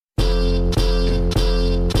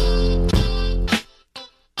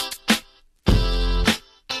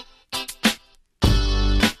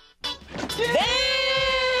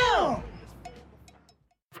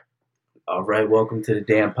All right, welcome to the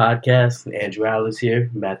D.A.M podcast. Andrew Alice here,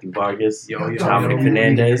 Matthew Vargas, Dominic yo.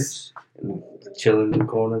 Fernandez, chilling in the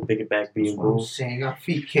corner, thinking back, being What I'm cool. saying, got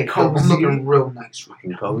feet kicked up. I'm looking real nice right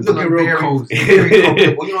now. Looking real cozy. Very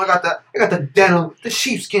comfortable. You know, I got the denim, the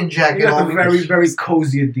sheepskin jacket You got on the me. very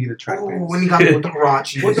cozy Adidas track Oh, pants. when you got me with the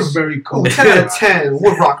Hirachis. What's a very Oh, cozy 10 out of 10.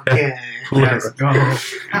 Wood rock again. Let's go.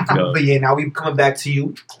 But yeah, now we coming back to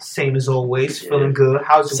you. Same as always. Yeah. Feeling good.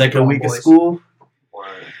 How's your Second week boys? of school.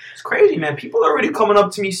 It's crazy, man. People are already coming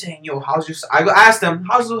up to me saying, "Yo, how's your?" I ask them,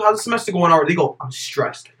 "How's the semester going already?" They go, "I'm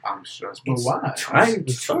stressed." I'm stressed. But It's why? It started.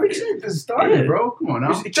 It started, Yeah. bro. Come on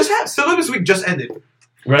now. It just had syllabus week just ended.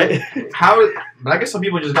 Right? But I guess some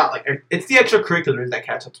people just got like it's the extracurriculars that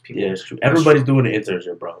catch up to people. Yeah, it's true. Everybody's doing an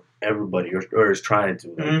internship, bro. Everybody, or is trying to.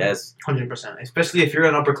 Like, Mhm. that's 100%. Especially if you're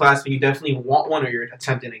an upperclassman, you definitely want one, or you're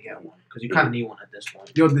attempting to get one because you kind of need one at this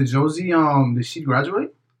point. Yo, did Josie, did she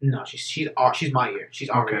graduate? No, she's my year. She's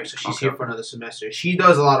our Okay, year, so she's okay. here for another semester. She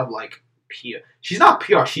does a lot of like PR. She's not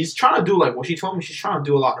PR. She's trying to do like what she told me. She's trying to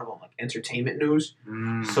do a lot of like entertainment news.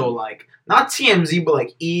 So like not TMZ, but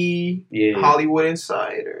like yeah. Hollywood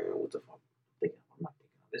Insider. What the fuck? I'm not thinking of.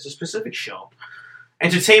 There's a specific show.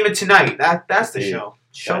 Entertainment Tonight. That's the Yeah. show.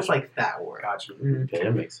 Shows like that were. Gotcha. Okay,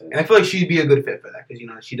 that makes sense. And I feel like she'd be a good fit for that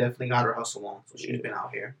because she definitely got her hustle on. So she's been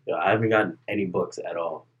out here. Yo, I haven't gotten any books at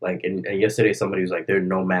all. Like, and yesterday somebody was like, "There are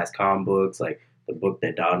no mass comm books." Like the book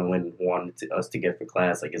that Donovan wanted us to get for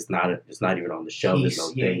class, like it's not even on the shelf. There's no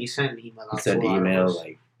thing. He sent an email. He out sent to the a lot of email us.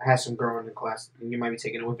 like, I had some girl in the class, and you might be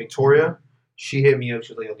taking it with Victoria. She hit me up.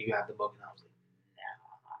 She was like, "Oh, do you have the book?" And I was like,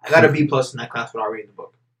 "Nah." I got a B plus in that class without reading the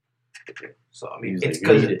book. So I he mean, was it's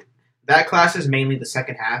like, "Read because it." that class is mainly the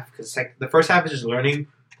second half. Because the first half is just learning.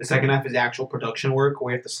 The second half is actual production work,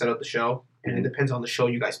 where you have to set up the show, and it depends on the show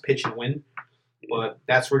you guys pitch and win. But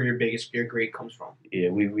that's where your grade comes from. Yeah,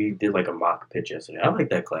 we did like a mock pitch yesterday. I like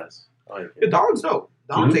that class. I like Yeah, it. Don's dope.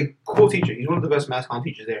 Don's a cool teacher. He's one of the best mass comm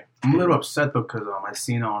teachers there. I'm a little upset though because I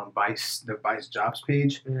seen on the Vice jobs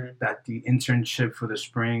page that the internship for the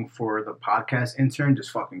spring for the podcast intern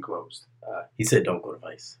just fucking closed. He said, "Don't go to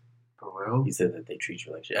Vice." For real? He said that they treat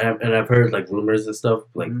you like shit. And I've heard like rumors and stuff.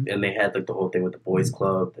 Like, Mhm. and they had like the whole thing with the boys'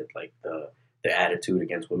 club that like the attitude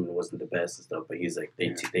against women wasn't the best and stuff. But he's like,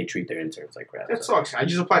 they treat their interns like crap. That So, sucks. I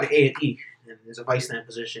just applied to A&E, and there's a vice land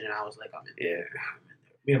position, and I was like, I'm in there. yeah,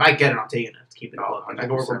 I mean, if I get it, I'm taking it. To keep it Oh, up. If I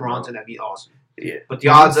go work for 100%, Bronson, that'd be awesome. yeah. But the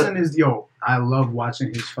odds Johnson of is I love watching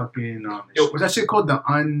his fucking Yo. what's that shit called? The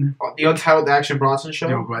Untitled Action Bronson show.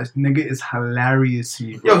 Yo, bro, this nigga is hilarious to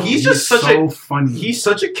me, bro. Yo, he's just such so a- funny. He's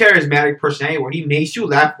such a charismatic personality where he makes you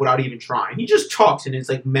laugh without even trying. He just talks and it's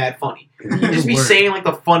like mad funny. He just be Word. saying like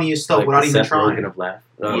the funniest stuff Like without the even Seth trying. Rogen of laugh,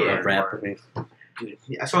 Yeah. of rap. I mean. Dude,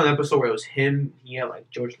 I saw an episode where it was him. He had like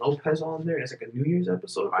George Lopez on there, and it's like a New Year's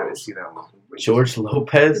episode. I didn't see that one. George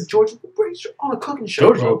Lopez. George on a cooking show.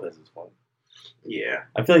 George bro. Lopez is funny. Yeah.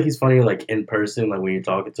 I feel like he's funnier like in person, like when you're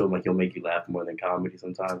talking to him, like he'll make you laugh more than comedy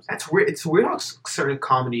sometimes. That's weird. It's weird how certain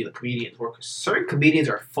comedians work. 'Cause certain comedians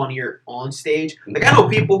are funnier on stage. Like I know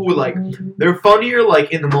people who like they're funnier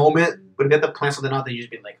like in the moment, but if they have to plan something out, they just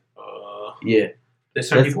be like, Yeah, There's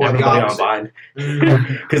certain that's people who are the everybody on opposite. Vine.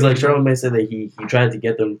 Mhm. Because like Charlamagne said that he tried to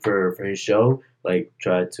get them for his show, like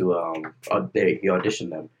tried to he auditioned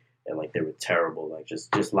them and like they were terrible, like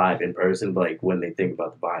just live in person. But like when they think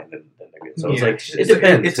about the Vine, then they're good. So it's Yeah, like it's it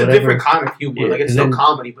depends. It's a whatever. different kind of humor. Yeah, like it's 'cause still then-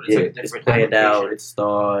 comedy, but it's Yeah, like a it's different planned out. application. It's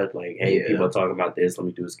thought like, hey, Yeah. people are talking about this. Let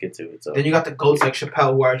me do a skit to it. So Then you got the goats like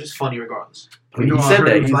Chappelle who are just funny regardless. You know, he I said heard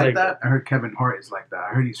that he's he's like that. I heard Kevin Hart is like that.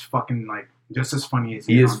 I heard he's fucking like just as funny as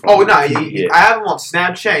He is on funny. Oh no, Yeah. I have him on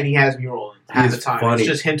Snapchat and he has me rolling half He's the time. funny. It's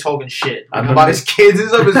just him talking shit I about remember- his kids and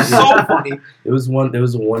stuff. It's so funny. There was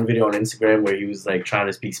one video on Instagram where he was like trying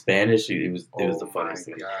to speak Spanish. It was the funniest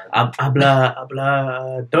thing.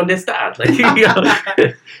 Habla, ¿dónde estás? Like, you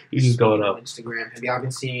know, he's just going on up. Instagram. Have y'all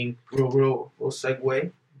been seeing real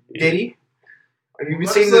segue? Diddy? Have you been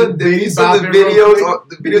What's seeing up, Diddy? the Bobbing real videos? quick?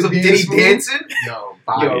 The videos of Diddy Diddy smooth? dancing? Yo,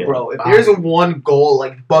 Yo, bro, if Bobby. there's a one goal,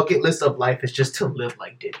 like bucket list of life, is just to live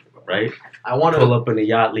like Diddy. Bro. Right? I want Pull to. up in a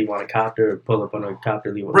yacht, leave on a copter, pull up on a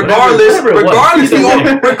copter, leave on Regardless whatever it was. regardless Either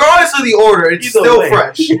way. of the order, it's Either still way.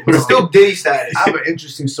 fresh. It's still Diddy status. I have an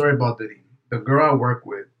interesting story about Diddy. The girl I work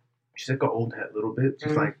with, she's like an old head, little bit.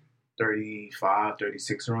 She's Mhm. like 35,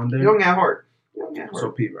 36 around there. Young at heart. Young at So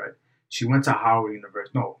heart. Pete, right? She went to Howard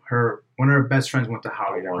University. No, one of her best friends went to I Howard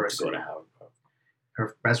wanted to go University. to Howard.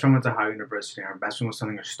 Her best friend went to Howard University, and her best friend was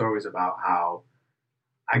telling her stories about how,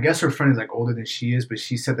 I guess her friend is like older than she is, but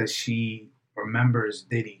she said that she remembers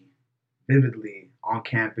Diddy vividly on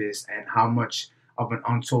campus and how much of an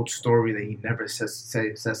untold story that he never says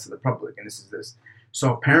to the public. And this is this.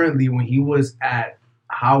 So apparently, when he was at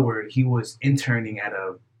Howard, he was interning at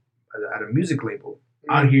a music label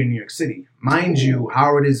out here in New York City. Mind you,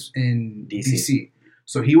 Howard is in DC.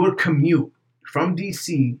 So he would commute from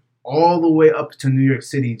DC all the way up to New York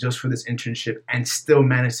City just for this internship and still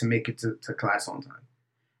manage to make it to class on time.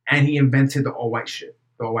 And he invented the all-white shit,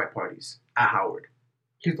 the all-white parties at Howard.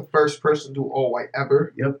 He's the first person to do all-white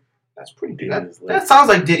ever. Yep. That's pretty good. That sounds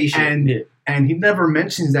like Diddy shit. And he never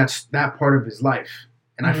mentions that part of his life.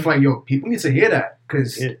 And I feel like, yo, people need to hear that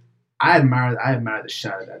because I admire the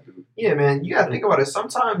shit out of that dude. Yeah, man. You gotta think about it.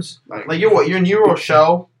 Sometimes, like you're in your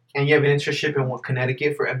show and you have an internship in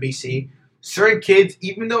Connecticut for NBC. Certain kids,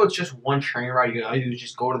 even though it's just one train ride, you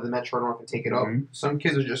just go to the Metro North and take it up. Some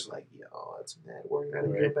kids are just like, yo, that's mad. We're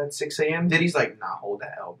gonna get up at 6 a.m. Diddy's like, nah, hold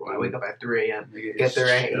that L, bro. I wake up at 3 a.m. Get there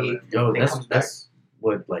at 8. Yo, that's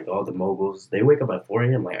what like all the moguls. They wake up at 4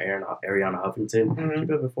 a.m. Like Ariana Huffington.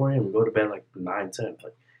 Keep up at 4 a.m. and go to bed like 9, 10.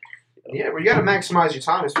 Like, yeah, but you gotta maximize your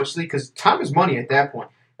time, especially because time is money at that point.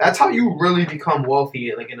 That's how you really become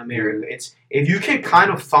wealthy, like in America. It's if you can kind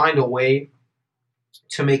of find a way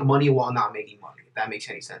to make money while not making money, if that makes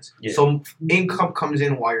any sense. Yeah. So income comes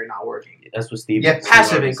in while you're not working. That's what Steve. Yeah,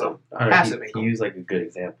 passive income. Passive income. He used like a good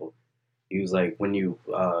example. He was like, when you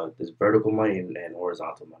there's vertical money and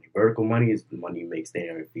horizontal money. Vertical money is the money you make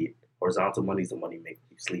standing on your feet. Horizontal money is the money you make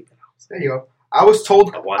you sleep in the house. There you go. I was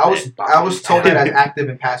told that as active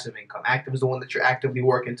and passive income. Active is the one that you're actively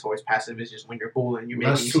working towards. Passive is just when you're fooling.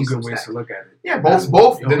 That's two good ways to look at it. Yeah,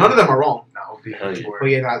 both. None of them are wrong. No, but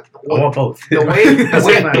yeah, I want both.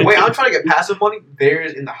 The way I'm trying to get passive money,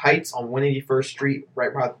 there's in the Heights on 181st Street,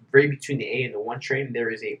 right between the A and the 1 train. There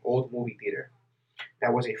is a old movie theater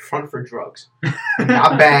that was a front for drugs,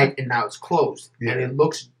 not bagged, and now it's closed, and it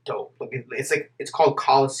looks dope. It's called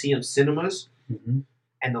Coliseum Cinemas.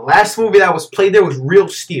 And the last movie that was played there was Real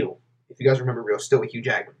Steel. If you guys remember Real Steel with Hugh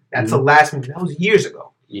Jackman. That's the last movie. That was years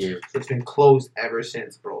ago. Yeah. So it's been closed ever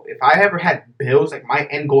since, bro. If I ever had bills, like my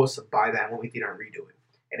end goal is to buy that movie theater and redo it.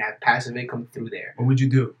 And have passive income through there. What would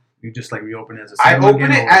you do? You just like reopen it as a cinema? I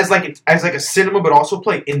open it as like a cinema, but also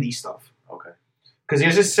play indie stuff. Okay. Because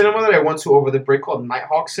there's this cinema that I went to over the break called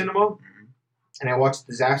Nighthawk Cinema. And I watched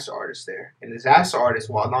Disaster Artist there. And Disaster Artist,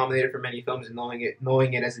 while nominated for many films and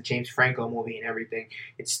knowing it as a James Franco movie and everything,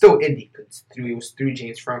 it's still indie because it was through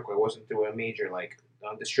James Franco. It wasn't through a major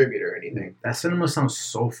distributor or anything. That cinema sounds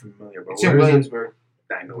so familiar, bro. It's in Williamsburg.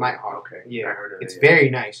 I know. Nighthawk. Okay. Yeah, I heard of it's very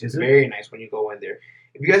nice. It's very nice when you go in there.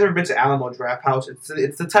 If you guys ever been to Alamo Draft House,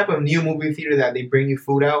 it's the type of new movie theater that they bring you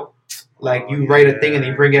food out. Like you write a thing and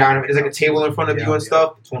they bring it out. There's like a table in front of you and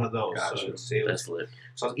stuff. It's one of those. Gotcha. That's lit.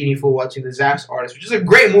 So I was eating food watching Disaster Artist, which is a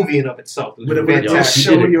great movie in of itself. It was fantastic.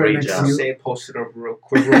 You did a great job. Say it, posted up real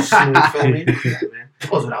quick, real smooth filming. Yeah, man.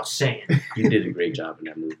 That was what I was saying. You did a great job in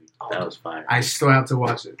that movie. That was fire. I still have to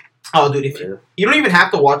watch it. Oh, dude, if you don't even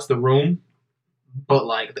have to watch The Room, but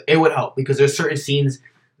like it would help because there's certain scenes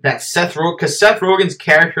that Seth Rogen's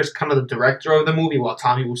character is kind of the director of the movie, while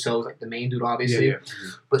Tommy Wiseau is like the main dude, obviously. Yeah.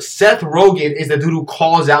 But Seth Rogen is the dude who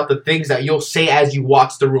calls out the things that you'll say as you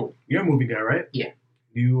watch The Room. You're a movie guy, right? Yeah.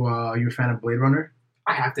 You a fan of Blade Runner?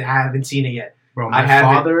 I haven't seen it yet. Bro, my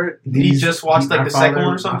father... Did he just watch the second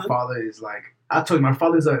one or something? My father is like... I told you, my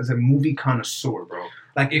father is a movie connoisseur, bro.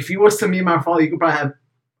 Like, if he was to meet my father, you could probably have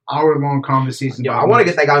hour-long conversations. Yo, I want to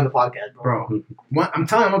get that guy on the podcast, bro. I'm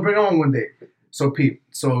telling him, I'm going to bring him on one day. So, Pete,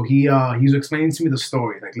 he was explaining to me the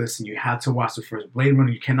story. Like, listen, you have to watch the first Blade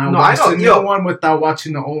Runner. You cannot watch the new one without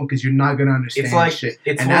watching the old one because you're not going to understand shit.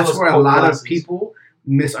 And that's where a lot of people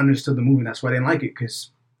misunderstood the movie. And that's why they didn't like it.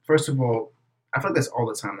 Because, first of all, I feel like that's all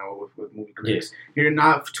the time now with movie critics. Yeah. You're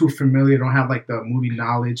not too familiar. Don't have, like, the movie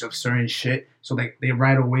knowledge of certain shit. So, like, they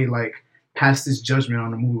right away, like, pass this judgment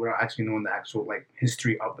on the movie without actually knowing the actual, like,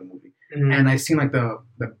 history of the movie. Mm-hmm. And I seen, like, the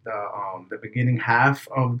beginning half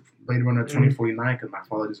of Blade Runner 2049 because my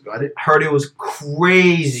father just got it. Heard it was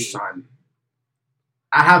crazy. Son.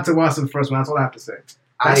 I have to watch the first one. That's all I have to say.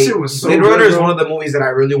 That shit was so Blade good, Runner is bro. one of the movies that I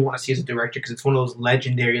really want to see as a director because it's one of those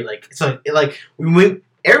legendary, like, it's like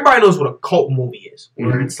everybody knows what a cult movie is.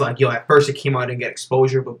 Where it's like, yo, at first it came out and get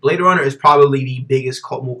exposure, but Blade Runner is probably the biggest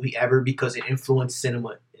cult movie ever because it influenced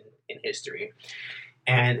cinema in history.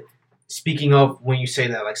 And speaking of when you say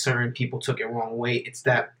that, like, certain people took it wrong way, it's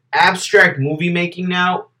that abstract movie making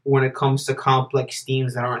now, when it comes to complex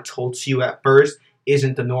themes that aren't told to you at first,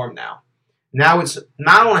 isn't the norm now. Now it's,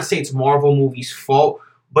 not, I don't want to say it's Marvel movies' fault,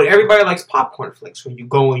 but everybody likes popcorn flicks. When you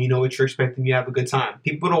go and you know what you're expecting, you have a good time.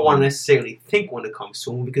 People don't want to necessarily think when it comes to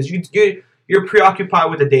a movie because you're preoccupied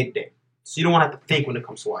with the day-to-day. So you don't want to have to think when it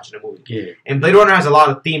comes to watching a movie. Yeah. And Blade Runner has a lot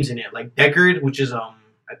of themes in it, like Deckard, which is, I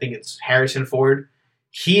think it's Harrison Ford.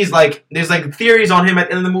 he's like, there's like theories on him at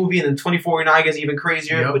the end of the movie, and then 2049 gets even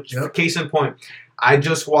crazier. But case in point, I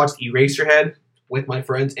just watched Eraserhead with my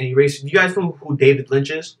friends, and Eraser. Do you guys know who David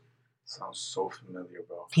Lynch is? Sounds so familiar,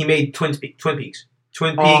 bro. He made Twin Peaks,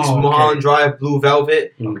 Mulholland Drive, Blue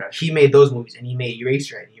Velvet. Okay. He made those movies, and he made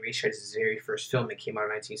Eraserhead. Eraserhead is his very first film that came out in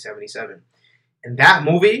 1977, and that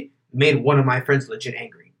movie made one of my friends legit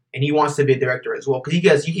angry, and he wants to be a director as well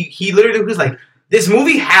because he literally was like, this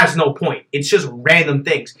movie has no point. It's just random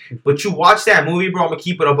things. But you watch that movie, bro. I'm gonna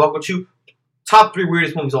keep it a buck with you. Top 3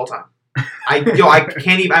 weirdest movies all time. I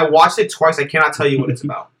can't even. I watched it twice. I cannot tell you what it's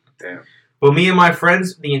about. Damn. But me and my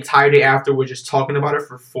friends, the entire day after, were just talking about it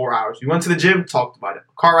for 4 hours. We went to the gym, talked about it.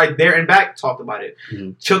 Car ride there and back, talked about it.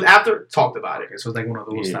 Mm-hmm. Chilled after, talked about it. Okay, so it's like one of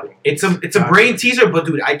those. Yeah. It's a brain teaser, but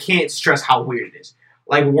dude, I can't stress how weird it is.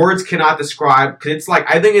 Like words cannot describe, because it's like,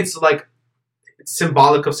 I think it's like, it's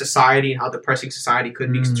symbolic of society and how depressing society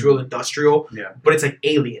could be, because it's real industrial. Yeah. But it's like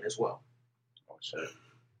alien as well. Oh shit.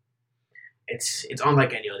 It's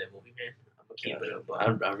unlike any other movie, man. I'm gonna keep it up.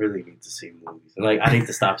 But I really need to see movies. And like, I need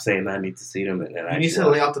to stop saying that I need to see them. And you need to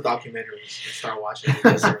lay out the documentaries and start watching it.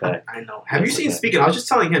 That's a fact. I know. Have you seen, speaking, I was just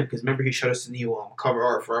telling him, because remember he showed us the new cover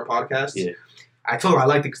art for our podcast? Yeah. I told him I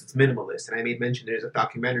liked it because it's minimalist, and I made mention there's a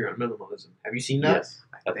documentary on minimalism. Have you seen that? Yes.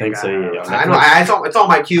 I think so, yeah. I know. It's on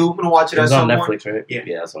my queue. I'm going to watch it at It's some on point. Netflix, right? Yeah.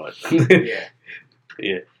 Yeah, I saw it. Yeah.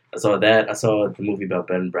 Yeah. I saw that. I saw the movie about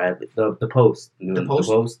Ben Bradley. The Post. The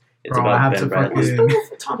Post? It's Bro, about Ben Bradley. What's the one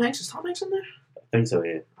with Tom Hanks? Is Tom Hanks in there? I think so,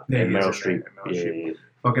 yeah. Yeah, And he's Meryl in Streep. there, Meryl Streep. Yeah.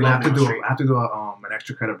 Fucking, Love I have Meryl Streep. to do an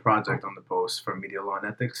extra credit project on the Post for media law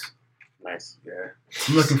and ethics. Nice. Yeah,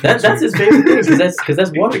 I'm looking forward to That's his favorite thing, because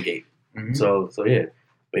that's Watergate. Mhm. So yeah.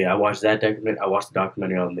 But yeah, I watched that documentary. I watched the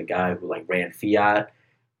documentary on the guy who like ran Fiat.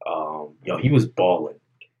 He was balling.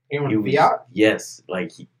 He was Fiat? Yes,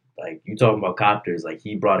 like you talking about copters? Like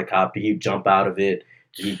he brought a copter, he'd jump out of it,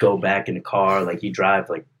 he'd go back in the car, like he drive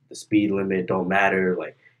like the speed limit don't matter,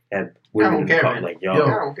 like had women in the car, man. like I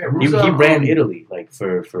don't care. he ran Italy like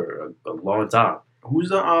for a long time. Who's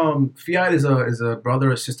the Fiat is a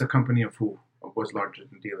brother or sister company of who? Of what's larger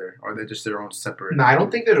than dealer? Or are they just their own separate? No, I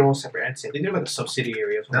don't think they're their own separate entity. I think they're like a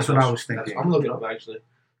subsidiary of something. That's what else. I was thinking. I'm looking up actually.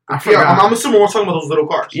 I forgot. I'm assuming we're talking about those little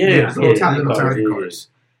cars. Yeah, those little Italian little cars. Italian cars.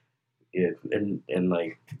 Yeah, and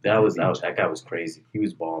like that guy was crazy. He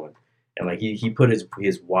was balling, and like he put his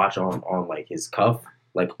watch on like his cuff,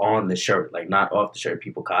 like on the shirt, like not off the shirt.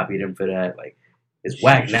 People copied him for that. Like it's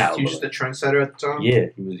whack now. He was just the trendsetter at the time. Yeah,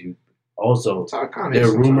 he was. Also, That's how it kinda there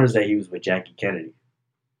is are rumors sometimes. that he was with Jackie Kennedy.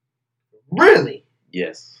 Really?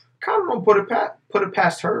 Yes. Kind of don't put it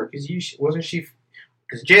past her because wasn't she?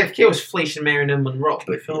 Because JFK was flation Marilyn Monroe.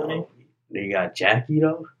 You feel me? You got Jackie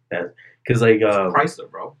though. That because like Chrysler,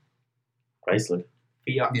 bro. Chrysler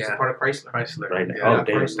Fiat is Yeah. a part of Chrysler. Chrysler. right now. Yeah, Oh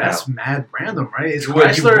damn! Chrysler. That's Now. mad random, right? Is You would-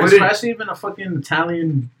 you Chrysler is wouldn't- Chrysler even a fucking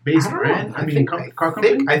Italian-based I don't brand? know. I mean, car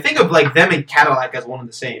company. I think of like them and Cadillac as one and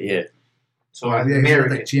the same. Yeah. So Yeah, it's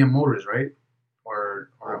American. like GM Motors, right? Or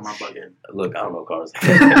am I shit. bugging? Look, I don't know cars.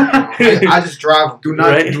 I just drive. Do not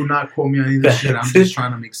Right? do not quote me on any of this shit. I'm just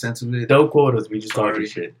trying to make sense of it. Don't quote us. We just Sorry. talking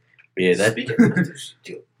shit. But yeah, that. Speaking of this,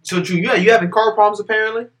 dude. So Drew, you having car problems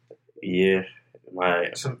apparently? Yeah,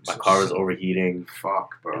 my car is overheating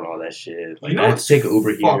Fuck, and bro. all that shit. Like You know I have it's to take an Uber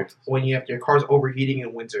here. fucked when you have your car's overheating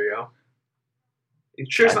in winter, yo.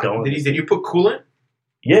 Sure, it's I don't not, did you put coolant?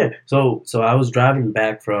 Yeah, so I was driving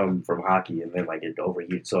back from hockey and then like it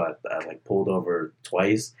overheated, so I like pulled over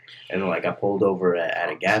twice, and then like I pulled over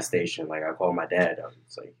at a gas station. Like I called my dad,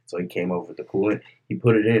 so he came over with the coolant, he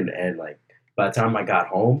put it in, and like by the time I got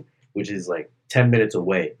home, which is like 10 minutes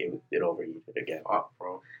away, it overheated again. Fuck,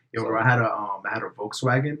 bro. Yo, bro, I had a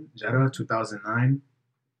Volkswagen Jetta 2009.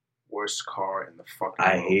 Worst car in the fucking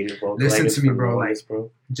I world. hated Volkswagen. Listen to me, for bro, longest,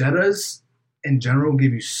 bro. Jettas in general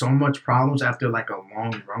give you so much problems after like a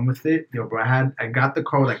long run with it. Yo, bro, I got the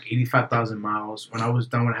car with like 85,000 miles. When I was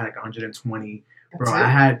done with it, I had like 120. Bro, That's I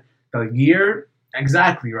it? had the year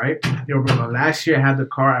exactly, right? Yo, bro, the last year I had the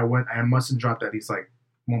car, I must have dropped at least like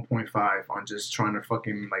 1.5 on just trying to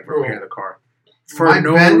fucking like repair the car for My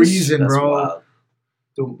no Benz- reason, That's bro. wild.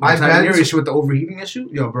 Dude, my Your Benz, issue with the overheating issue,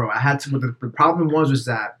 yo, bro. I had to. The problem was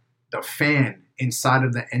that the fan inside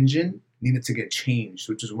of the engine needed to get changed,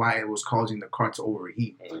 which is why it was causing the car to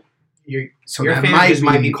overheat. your So your that fan just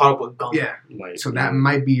might be caught up with gum. yeah. Like, So that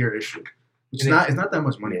might be your issue. It's not that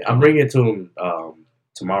much money. yeah, I'm bringing it to him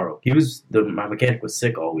tomorrow. My mechanic was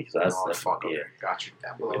sick all week, so that's fuck. yeah. Okay, got you.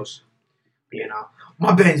 That blows. You know,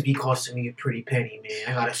 my Benz be costing me a pretty penny, man.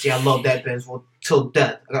 I gotta say, I love that Benz till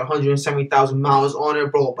death. I got 170,000 miles on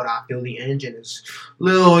it, bro. But I feel the engine is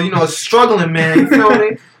little, struggling, man. You feel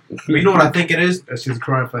me? But you know what I think it is? That's just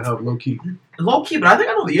crying for help, low key. Low key, but I think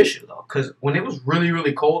I know the issue though, because when it was really,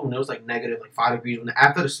 really cold, when it was like negative, like 5 degrees,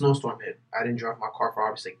 after the snowstorm hit, I didn't drive my car for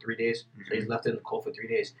obviously like 3 days, so he's left it in the cold for 3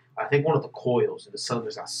 days. I think one of the coils in the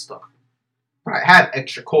cylinders got stuck, but I had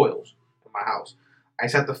extra coils in my house. I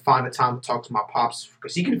just had to find a time to talk to my pops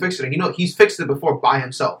because he can fix it. He's fixed it before by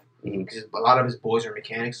himself because a lot of his boys are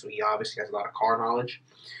mechanics, so he obviously has a lot of car knowledge.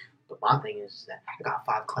 But my thing is that I got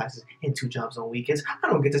 5 classes and 2 jobs on weekends. I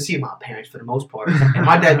don't get to see my parents for the most part. And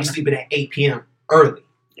my dad be sleeping at 8 p.m. early.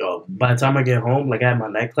 Yo, by the time I get home, like I had my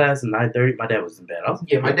night class at 9:30, my dad was in bed.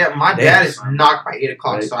 My dad is knocked by 8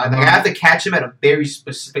 o'clock. Right. So I have to catch him at a very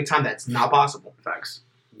specific time that's not possible. Facts.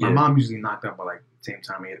 Yeah. My mom usually knocked out by like same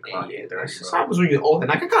time, 8 o'clock, 8:30. So I was when you're old,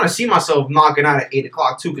 and I can kind of see myself knocking out at 8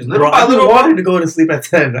 o'clock too. Because little by little, I wanted to go to sleep at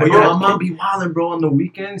 10. But my mom be wilding, bro. On the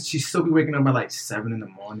weekends, she still be waking up at like 7 in the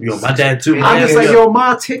morning. Yo, my dad too. I'm just like, yo,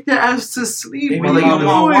 mom, take your ass to sleep.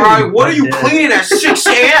 What are you cleaning at 6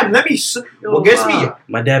 a.m.? Let me. Well, guess me.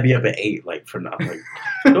 My dad be up at 8, like for now. Like,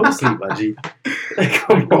 go to sleep, my G.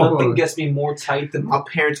 Nothing gets me more tight than my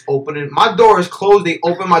parents opening. My door is closed. They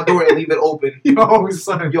open my door and leave it open. Yo,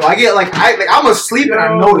 I get I'm asleep and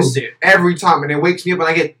I notice it every time, and it wakes me up and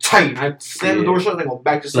I get tight. I slam the door shut and I go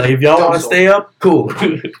back to sleep. Like if y'all want to stay up, cool.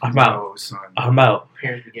 I'm out. I'm out.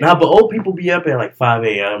 Nah, but old people be up at like 5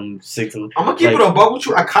 a.m., 6 a.m. I'm gonna keep it above with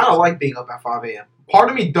you. I kind of like being up at 5 a.m. Part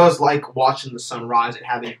of me does like watching the sun rise and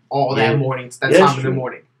having all that morning, time in the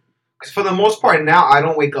morning. Because for the most part now, I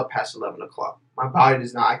don't wake up past 11 o'clock. My body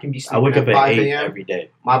does not. I can be sleeping I wake up at 5 8 a.m. every day.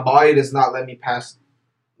 My body does not let me pass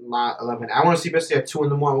my 11. I want to sleep yesterday at 2 in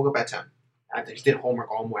the morning. I woke up at 10. I just did homework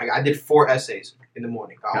all morning. I did 4 essays in the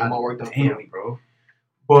morning. Got all my work done for the week, bro.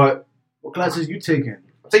 But what classes you taking?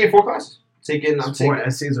 I'm taking 4 classes. I'm taking 4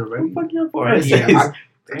 essays already. Fucking 4 essays. Yeah,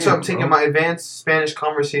 so I'm taking my advanced Spanish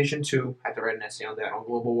conversation 2. I had to write an essay on that on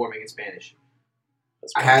global warming in Spanish.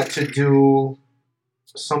 I had to do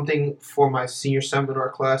something for my senior seminar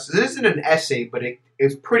class. This isn't an essay, but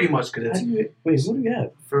it's pretty much because it's. Wait, what do you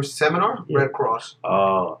have? For seminar? Yeah. Red Cross.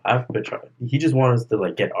 Oh, I've been trying. He just wanted us to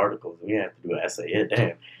like get articles. We have to do an essay. Yeah,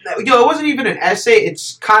 damn. Yo, it wasn't even an essay.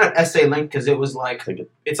 It's kind of essay length because it was like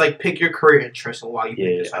it's like pick your career interest and why you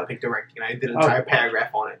pick this. I picked directing and I did an entire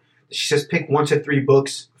paragraph on it. She says pick 1 to 3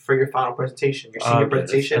 books for your final presentation, your senior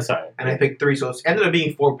presentation. That's right. And I picked 3, so it ended up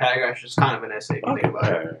being 4 paragraphs. It's kind of an essay. If you think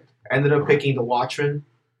about it. I ended up picking The Watchmen,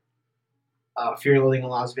 Fear and Loathing in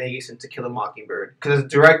Las Vegas, and To Kill a Mockingbird. Because as a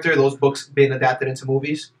director, those books been adapted into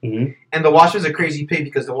movies. Mm-hmm. And The Watchmen's a crazy pick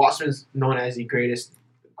because The Watchmen's known as the greatest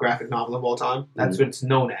graphic novel of all time. That's what it's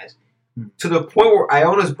known as. Mm-hmm. To the point where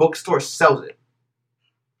Iona's bookstore sells it.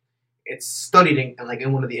 It's studied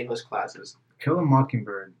in one of the English classes. Kill a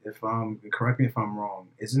Mockingbird, correct me if I'm wrong,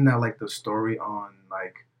 isn't that like the story on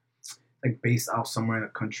like based out somewhere in a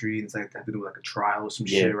country and it's like have to do with like a trial or some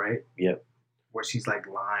shit, right? Yep. Where she's like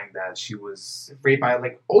lying that she was raped by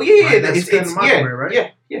right?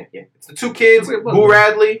 Yeah. It's the 2 kids, Boo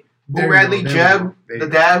Radley, Jeb, the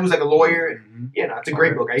dad who's like a lawyer. Mm-hmm. Yeah, no, it's a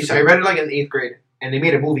great book. I read it like in 8th grade, and they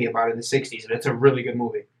made a movie about it in the 60s, and it's a really good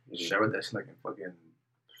movie. I read that shit like in fucking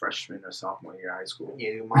freshman or sophomore year of high school.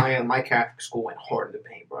 Yeah, dude, my Catholic school went hard in the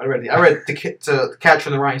paint, bro. I read to Catcher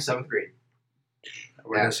in the Rye in 7th grade. I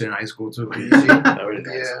read that shit in high school too. I read it in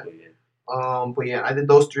high school, yeah. But yeah, I did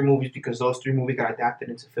those 3 movies because those 3 movies got adapted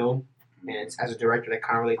into film, and as a director, that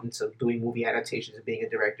kind of relates into doing movie adaptations and being a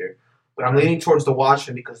director. But I'm leaning towards The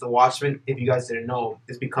Watchmen because The Watchmen, if you guys didn't know,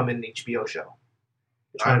 is becoming an HBO show.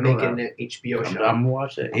 They're trying to make it an HBO show. I'm gonna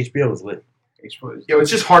watch it. HBO was lit. Yo,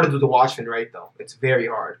 it's just hard to do The Watchmen right though. It's very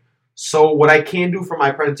hard. So what I can do for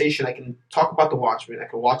my presentation, I can talk about The Watchmen. I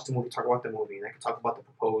can watch the movie, talk about the movie, and I can talk about the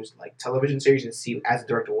proposed television series and see as a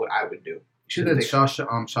director what I would do. You should have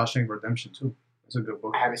Shawshank Redemption too. It's a good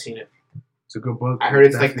book. I haven't seen it. It's a good book. I heard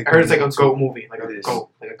it's like a GOAT movie, like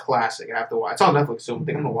a classic. I have to watch. It's on Netflix soon. I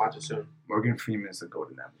think I'm gonna watch it soon. Morgan Freeman is the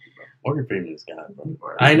GOAT in that movie, bro. Morgan Freeman is God,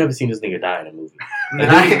 bro. I ain't never seen this nigga die in a movie.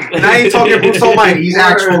 I ain't talking Bruce Almighty. He's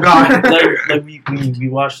actual God. like we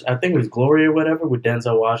watched. I think it was Glory or whatever with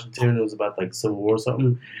Denzel Washington. It was about like Civil War or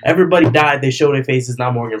something. Everybody died. They showed their faces.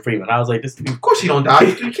 Not Morgan Freeman. I was like, this. Of course he don't die.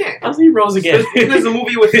 You can't. I was like, he rose again. There's a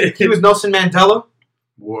movie with he was Nelson Mandela.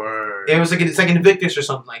 Word. It was like it's like Invictus or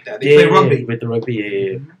something like that. They played rugby. With the rugby,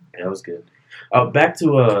 yeah, that was good. Back to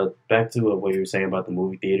what you were saying about the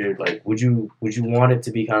movie theater. Like, would you want it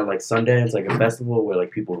to be kind of like Sundance, like a festival where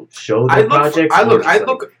like people show their projects? I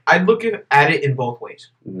look at it in both ways.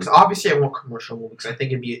 Because obviously I want commercial movies. Because I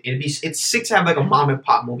think it's sick to have like a mom and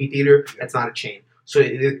pop movie theater that's not a chain. So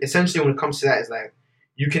essentially, when it comes to that, it's like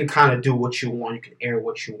you can kind of do what you want. You can air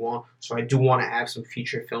what you want. So I do want to have some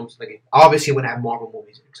feature films. Like obviously, I want to have Marvel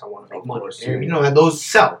movies in it because I want to make money. And, you know, and those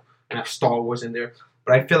sell. And have Star Wars in there.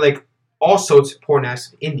 But I feel like also it's important to have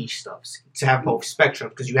some indie stuff to have both spectrum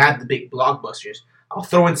because you have the big blockbusters. I'll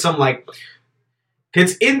throw in some like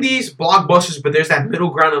it's indies, blockbusters, but there's that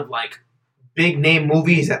middle ground of like big name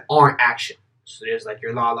movies that aren't action. So there's like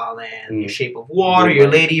your La La Land, your Shape of Water, your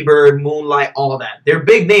Lady Bird, Moonlight, all that. They're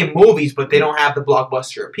big name movies, but they don't have the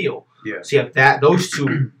blockbuster appeal. Yeah. So you have those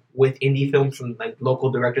two with indie films from like local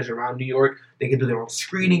directors around New York. They can do their own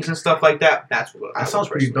screenings and stuff like that. That's what that sounds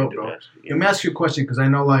pretty dope, though. Let me ask you a question because I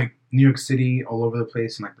know like New York City, all over the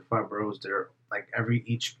place, and like the 5 boroughs, they're like every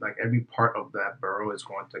part of that borough is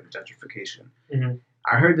going through like gentrification. Mm-hmm.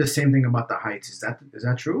 I heard the same thing about the Heights. Is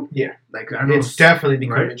that true? Yeah, like I know it's definitely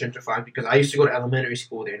becoming gentrified because I used to go to elementary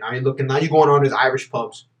school there. Now you're going on these Irish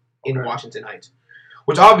pubs in Washington Heights,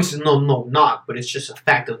 which obviously not, but it's just a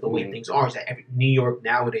fact of the way things are. Is that New York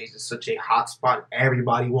nowadays is such a hot spot.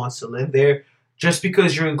 Everybody wants to live there just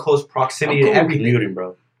because you're in close proximity to everything. Commuting,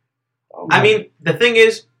 bro. I mean, the thing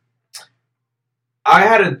is, I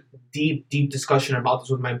had a deep discussion about this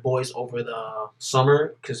with my boys over the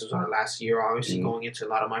summer because it was our last year, obviously going into a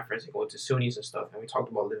lot of my friends that go into SUNYs and stuff, and we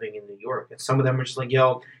talked about living in New York. And some of them were just like,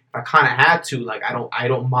 "Yo, if I kind of had to, like, I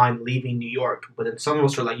don't mind leaving New York." But then some of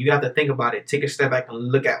us are like, "You have to think about it. Take a step back and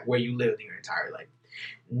look at where you lived your entire life."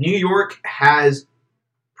 New York has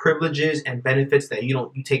privileges and benefits that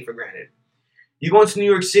you take for granted. You go into New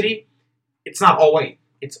York City, it's not all white.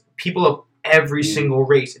 It's people of every single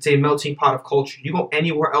race. It's a melting pot of culture. You go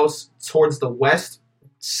anywhere else towards the west,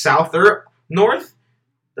 south, or north,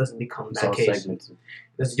 doesn't become that case.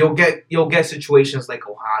 You'll get situations like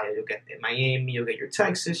Ohio, you'll get Miami, you'll get your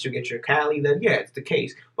Texas, you'll get your Cali. Then it's the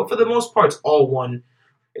case. But for the most part, it's all one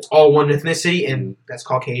ethnicity, and that's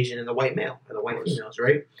Caucasian and the white male and the white females,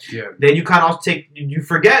 right? Yeah. Then you kind of you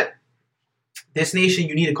forget this nation.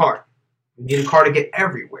 You need a car. You need a car to get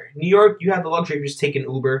everywhere. New York, you have the luxury of just taking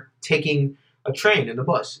Uber, taking a train and a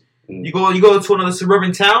bus. You go to another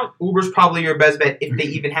suburban town, Uber's probably your best bet if they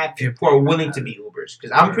even have people who are willing to be Ubers.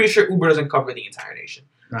 Because I'm pretty sure Uber doesn't cover the entire nation.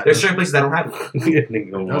 There's certain places that don't have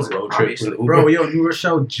Uber. Bro, New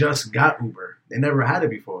Rochelle just got Uber. They never had it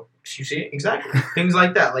before. You see? Exactly. Things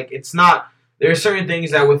like that. Like, it's not... There are certain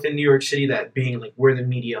things that within New York City that being like we're the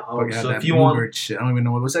media hub. So if you want, shit. I don't even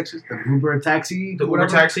know what's actually the Bluebird taxi. The Uber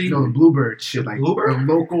taxi. No, the Bluebird shit. Like Bluebird.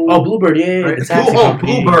 The local. Oh, Bluebird. Yeah. Right? The taxi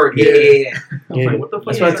Bluebird. Yeah. Like, what the fuck?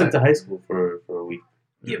 That's why I took to high school for a week.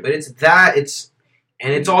 Yeah, but it's that.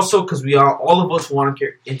 And it's also because all of us want to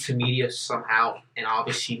get into media somehow, and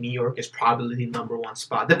obviously New York is probably the number one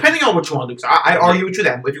spot, depending on what you want to do. Because I'd argue with you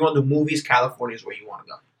that if you want to do movies, California is where you want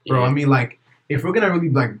to go. Bro, I mean, like, if we're gonna really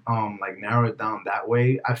like narrow it down that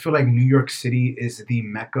way, I feel like New York City is the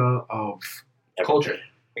mecca of culture.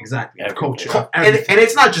 Exactly, culture, and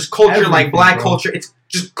it's not just culture like black culture. It's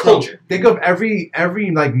just culture. Think of every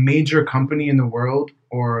like major company in the world,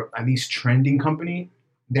 or at least trending company.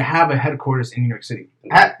 They have a headquarters in New York City.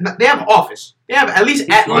 They have an office. They have at least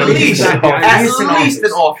an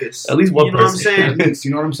office. At least one person. You know what I'm saying?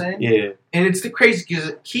 You know what I'm saying? Yeah. And it's the crazy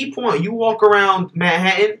because key point. You walk around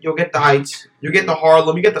Manhattan, you'll get the Heights, you get the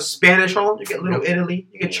Harlem, you get the Spanish Harlem, you get Little Italy,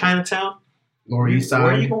 you get Chinatown. Lower East Side.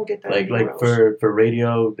 Where are you gonna get that? Like for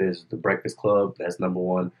radio, there's the Breakfast Club. That's number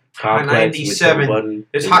one. Hot 97.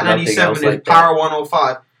 There's Hot 97. There's Power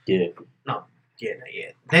 105. Yeah. Yeah, not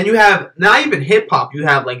yet. Then you have, not even hip-hop, you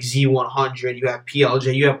have like Z100, you have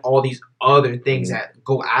PLJ, you have all these other things that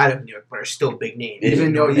go out of New York but are still big names.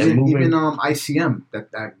 Even ICM,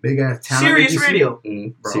 that big-ass talent. Sirius Radio.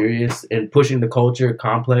 Sirius, and pushing the culture,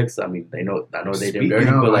 Complex. I mean, I know they did dirty,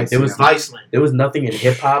 but like there was nothing in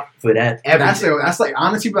hip-hop for that. That's like,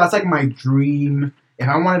 honestly, that's like my dream. If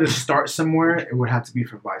I wanted to start somewhere, it would have to be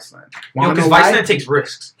for Viceland. Because Viceland takes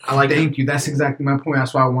risks. Thank you. That's exactly my point.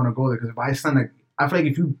 That's why I want to go there. Because Viceland, like, I feel like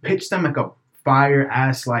if you pitch them like a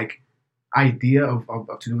fire-ass like idea of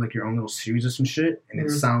to do like your own little series or some shit, and it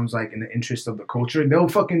sounds like in the interest of the culture, they'll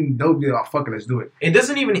be like, oh, fuck it, let's do it. You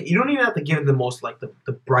don't even have to give the most like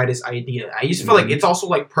the brightest idea. I used to feel like it's also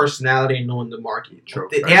like personality and knowing the market. True.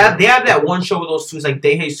 They have that one show with those two, like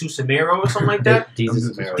Dejesus Amiro or something like that.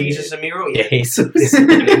 Jesus Amiro. Dejesus.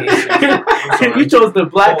 You chose the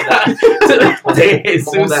black guy.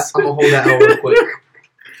 Dejesus. I'm gonna hold that real quick.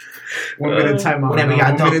 1 minute time out. Whenever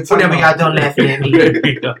y'all done laughing at me.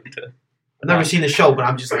 I've never seen the show, but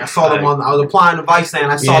I'm just like, I saw them I was applying to Viceland,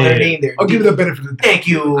 I saw their name there. I'll give you the benefit of the doubt. Thank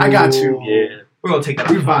you. I got you. Yeah. We're going to take that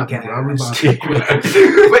off.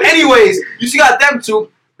 But anyways, you see got them two.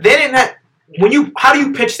 how do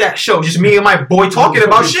you pitch that show? Just me and my boy talking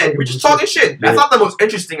about shit. We're just talking shit. That's not the most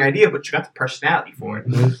interesting idea, but you got the personality for it.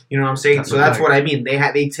 You know what I'm saying? That's what I mean.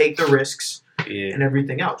 They take the risks and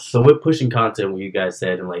everything else. So with pushing content, what you guys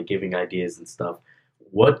said, and like giving ideas and stuff,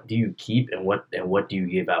 what do you keep and what do you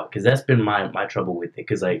give out? Because that's been my trouble with it.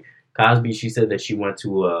 Because like Cosby, she said that she went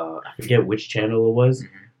to I forget which channel it was.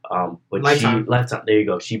 But Lifetime. There you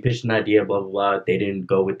go. She pitched an idea, blah, blah, blah. They didn't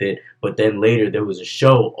go with it. But then later, there was a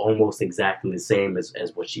show almost exactly the same as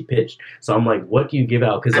what she pitched. So I'm like, what do you give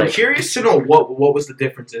out? Because I'm curious to know what was the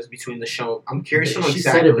differences between the show. I'm curious to know exactly. She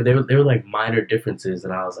said it, but they were like minor differences.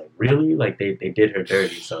 And I was like, really? Like, they did her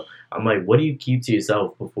dirty. So I'm like, what do you keep to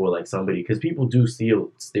yourself before, like, somebody... Because people do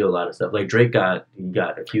steal a lot of stuff. Like, Drake got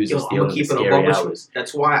accused of stealing the Scary Hours.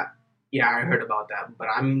 That's why... Yeah, I heard about that, but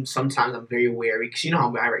I'm very wary because you know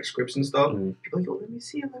how I write scripts and stuff. People are like, yo, let me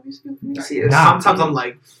see it. Sometimes I'm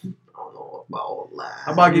like, I don't know about all that.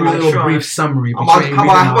 How about give me a little brief summary? How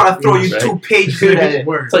about I throw you 2 pages of that?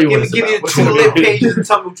 Give you 2 lit pages and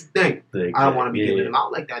tell me what you think. I don't want to be giving them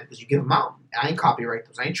out like that because you give them out. I ain't copyright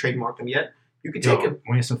those. I ain't trademarked them yet. You can take them.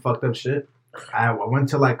 When you some fucked up shit, I went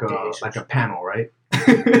to like a panel, right?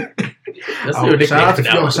 Shout out to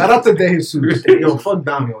Dejesus. Yo, fuck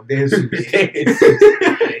Dami, Dejesus.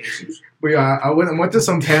 But yeah, I went to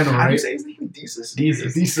some panel, right? How do you say his name? Dejesus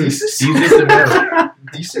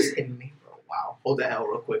and me, bro. Wow. Hold the hell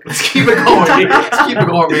real quick. Let's keep it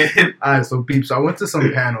going. Man. Alright, so peep. So I went to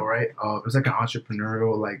some panel, right? It was like an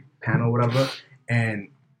entrepreneurial like panel, whatever. And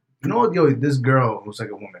you know what, yo, this girl who's like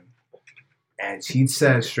a woman, and she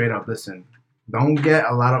said straight up, listen, don't get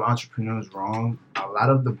a lot of entrepreneurs wrong. A lot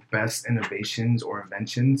of the best innovations or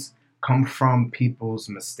inventions come from people's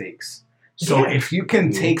mistakes. So if you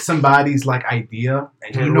can take somebody's like idea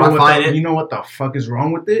and you know what the fuck is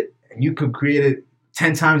wrong with it, and you could create it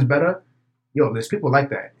 10 times better, yo, there's people like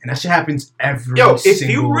that, and that shit happens every. Yo, if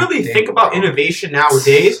you really think about innovation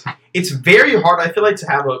nowadays, it's very hard. I feel like to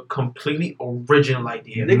have a completely original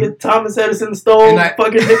idea. Nigga, Thomas Edison stole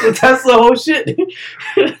fucking Nikola Tesla whole shit.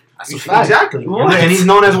 Exactly. And he's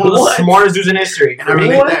known as one of the smartest dudes in history. And I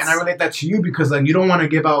relate that to you because like you don't want to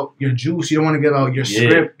give out your juice, you don't want to give out your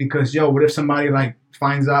script because yo, what if somebody like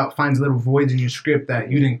finds little voids in your script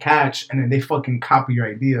that you didn't catch and then they fucking copy your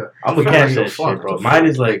idea. I'm gonna catch that shit, bro. Mine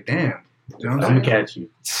is like damn. You know I'm gonna catch you.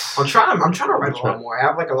 I'm trying to write a lot more. I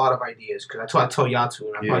have like a lot of ideas because I told y'all to,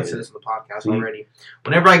 and I probably said this on the podcast already.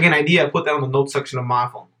 Whenever I get an idea, I put that on the notes section of my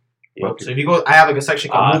phone. So if you go, I have like a section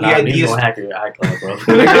called movie ideas. Don't hack your iCloud, bro.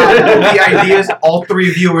 Movie ideas. All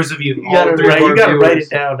 3 viewers of you. You gotta write it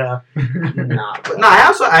down now.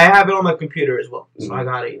 I have it on my computer as well. So I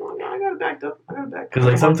got it. I got it backed up. Because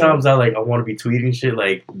like sometimes I want to be tweeting shit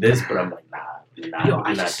like this, but I'm like, nah, do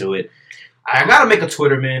not do it. I gotta make a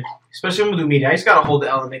Twitter, man. Especially when we do media. I just gotta hold the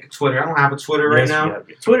L and make a Twitter. I don't have a Twitter right now.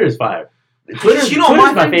 Twitter is fire. Twitter's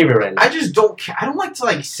my favorite right now. I just don't care. I don't like to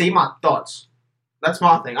like say my thoughts. That's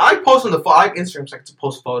my thing. I like posting I like Instagram so I like to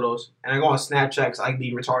post photos. And I go on Snapchat because I can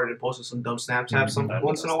be retarded and posting some dumb Snapchat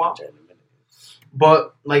once in a while.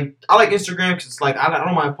 But like I like Instagram because it's like I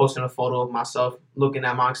don't mind posting a photo of myself looking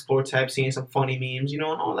at my Explore tab, seeing some funny memes, and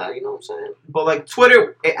all that, you know what I'm saying? But like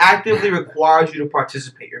Twitter, it actively requires you to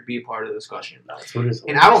participate or be a part of the discussion.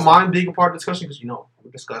 And I don't mind being a part of the discussion because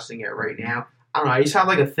we're discussing it right now. I don't know. I just have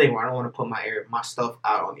like a thing where I don't want to put my stuff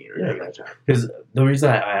out on the internet. Because the reason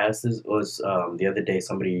I asked this was the other day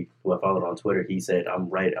somebody who I followed on Twitter, he said, I'm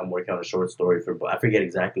working on a short story for, I forget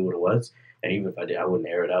exactly what it was, and even if I did, I wouldn't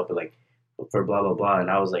air it out, but like for blah blah blah. And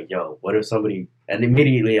I was like, yo, what if somebody? And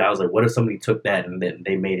immediately I was like, what if somebody took that and then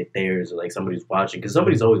they made it theirs, or like somebody's watching? Because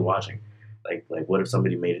somebody's always watching. Like what if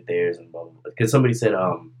somebody made it theirs and blah blah blah? Because somebody said,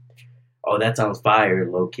 oh, that sounds fire,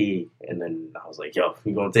 low key. And then I was like, yo,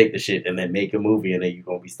 you're going to take the shit and then make a movie and then you're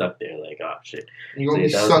going to be stuck there. Like, oh, shit. You're going to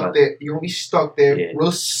be stuck there. You're going to be stuck there. Yeah.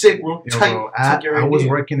 Real sick, real tight. Bro, I was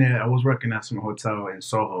working at some hotel in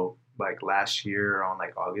Soho, like, last year around,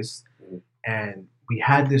 like, August. Mm-hmm. And we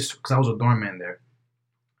had this, because I was a doorman there.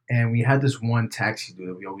 And we had this one taxi dude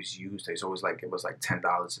that we always used. It was like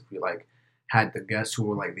 $10 if we, like, had the guests who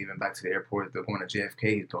were, like, leaving back to the airport. They're going to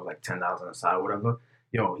JFK. He'd throw, like, $10 on the side or whatever.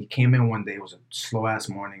 Yo, he came in one day. It was a slow-ass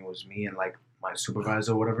morning. It was me and, like, my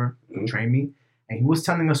supervisor or whatever who trained me. And he was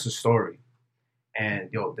telling us a story. And,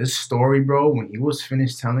 yo, this story, bro, when he was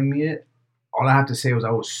finished telling me it, all I have to say was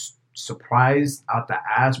I was surprised out the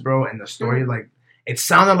ass, bro. And the story, like, it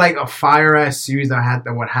sounded like a fire-ass series that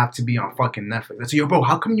would have to be on fucking Netflix. I said, yo, bro,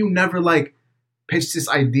 how come you never, like, pitched this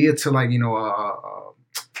idea to, like,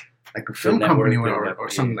 like a film company or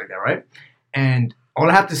something like that, right? And all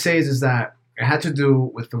I have to say is that it had to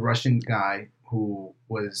do with the Russian guy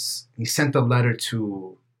he sent a letter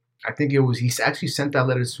to I think he actually sent that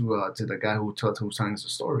letter to the guy who was telling us the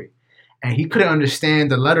story, and he couldn't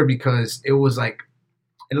understand the letter because it was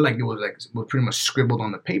pretty much scribbled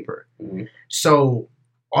on the paper. Mm-hmm. So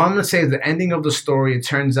all I'm gonna say is the ending of the story. It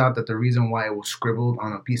turns out that the reason why it was scribbled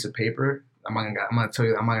on a piece of paper. I'm not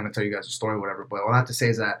gonna tell you guys the story, or whatever. But all I have to say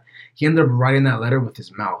is that he ended up writing that letter with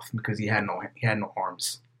his mouth because he had no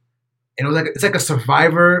arms. And it's like a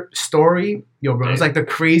survivor story, yo, bro. It's like the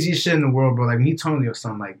craziest shit in the world, bro. Like me telling you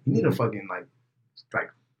something, like you need to fucking like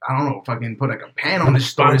I don't know, fucking put like a pan on this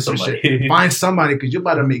story or some shit. Find somebody because you're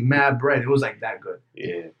about to make mad bread. It was like that good.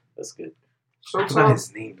 Yeah, that's good. I forgot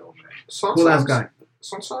his name though, man. Cool ass guy.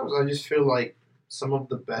 Sometimes I just feel like some of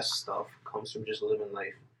the best stuff comes from just living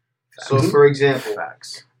life. So, for example,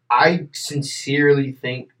 I sincerely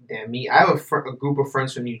think that I have a group of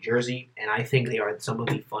friends from New Jersey, and I think they are some of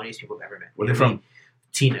the funniest people I've ever met. Where they from?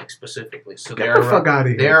 Teaneck, specifically. So Get the fuck out of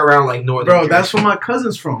here. They're around like northern Bro, Jersey. that's where my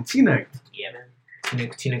cousin's from, Teaneck. Yeah, man.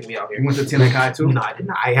 Teaneck be out here. You went to Teaneck High too? No, I did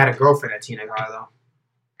not. I had a girlfriend at Teaneck High, though.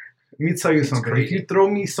 Let me tell you something. Crazy. If you throw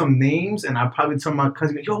me some names, and I probably tell my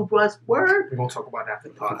cousin, yo, what's word? We're going to talk about that after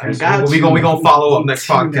the podcast. We're going to follow up next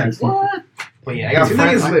podcast. What? But yeah, I got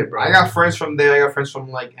friends. I got friends from there. I got friends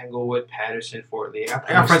from like Englewood, Patterson, Fort Lee. I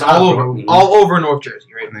got friends all over North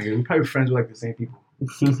Jersey, right? We're probably friends with like the same people.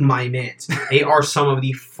 My mans, they are some of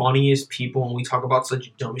the funniest people when we talk about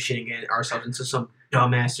such dumb shit and get ourselves into some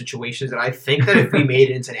dumbass situations that I think that if we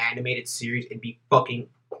made it into an animated series, it'd be fucking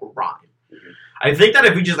prime. I think that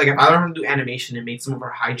if we just, like, if I don't do animation and made some of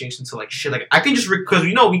our hijinks into, like, shit, like, I can just, because,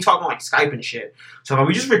 we talk on, like, Skype and shit. So if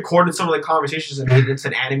we just recorded some of the conversations and made it into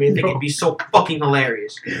an animated thing, it'd be so fucking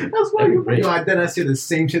hilarious. That's why I say the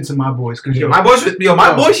same shit to my boys. Cause, my boys,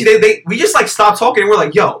 we just, like, stop talking and we're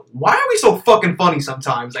like, yo, why are we so fucking funny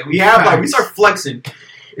sometimes? Like, we start flexing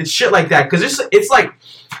and shit like that. Because it's like,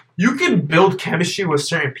 you can build chemistry with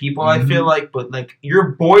certain people, I feel like, but like your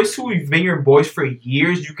boys who have been your boys for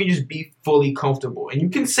years, you can just be fully comfortable, and you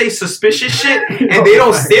can say suspicious shit, and they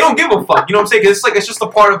don't give a fuck. You know what I'm saying? 'Cause it's just a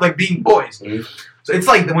part of like being boys. So it's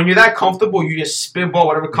like when you're that comfortable, you just spitball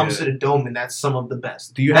whatever comes to the dome, and that's some of the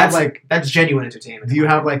best. That's genuine entertainment? Do you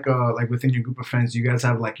have like within your group of friends? Do you guys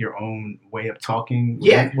have like your own way of talking?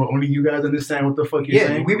 Yeah, well, only you guys understand what the fuck you're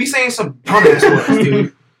saying. We be saying some dumbass words,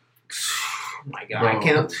 dude. Oh my god, bro. I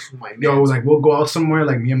can't. Like we'll go out somewhere,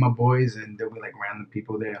 like me and my boys, and there'll be like random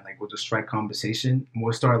people there, and like we'll just strike conversation. And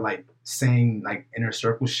we'll start like saying like inner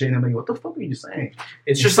circle shit, and I'm like, "What the fuck are you saying?"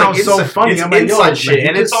 It's just like it's so funny. It's inside shit,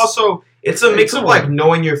 and it's also a mix of like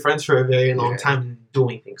knowing your friends for a very long time and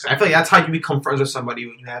doing things. I feel like that's how you become friends with somebody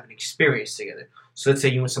when you have an experience together. So let's say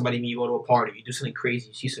you and somebody you go to a party, you do something crazy,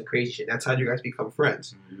 you see some crazy shit. That's how you guys become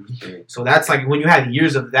friends. So that's like when you have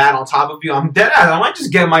years of that on top of you. I'm dead ass. I might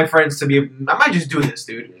just get my friends to be. I might just do this,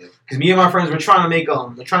 dude. Because me and my friends, we're trying to make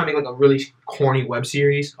like a really corny web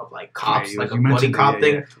series of like cops, like a buddy cop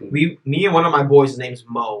thing. Yeah. Me and one of my boys, his name's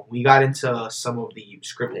Mo. We got into some of the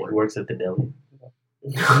script work. He works at the deli.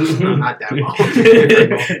 Not that Mo.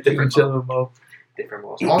 Different Mo. Different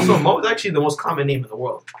Mo. Also, Mo is actually the most common name in the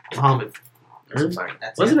world. Muhammad.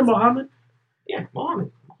 Wasn't it Muhammad? Yeah, Muhammad.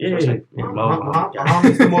 Yeah.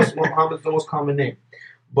 Muhammad's the most common name.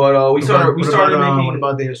 But we started making. What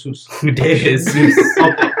about Dejesus? Dejesus.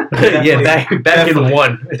 Yeah, back in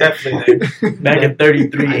 1. Definitely. Back in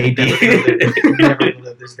 33 AD. Never gonna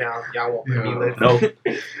live this down. Y'all won't let me live. No.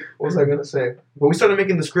 What was I gonna say? But we started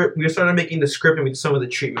making the script. And we did some of the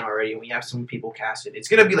treatment already, and we have some people casted. It's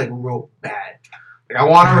gonna be like real bad. Like I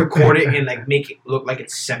want to record it and like make it look like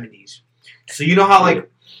it's 70s. So you know how like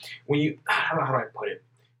when you how do I put it?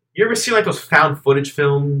 You ever see like those found footage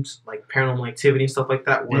films, like Paranormal Activity and stuff like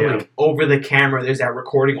that, where like over the camera there's that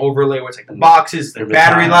recording overlay where it's like the boxes, the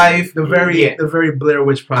battery life, the very Blair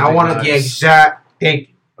Witch Project. I want to exact. Thank you.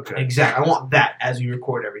 Okay. Exactly. I want that as we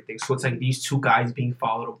record everything. So it's like these two guys being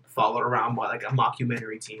followed around by like a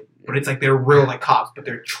mockumentary team, but it's like they're real like cops, but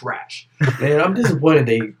they're trash. Man, I'm disappointed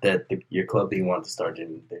that your club didn't want to start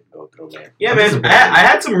didn't go through, man. Yeah, man. I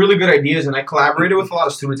had some really good ideas, and I collaborated with a lot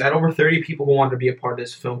of students. I had over 30 people who wanted to be a part of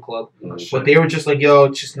this film club, but they were just like, "Yo,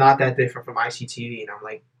 it's just not that different from ICTV," and I'm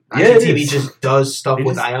like, "ICTV just does stuff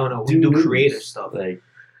with Iona. We do creative stuff." Like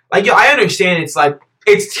yo, I understand. It's like.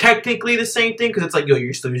 It's technically the same thing because it's like, yo,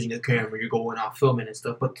 you're still using the camera, you're going out filming and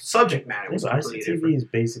stuff, but the subject matter was completely different. ICTV is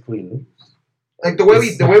basically news. Like the way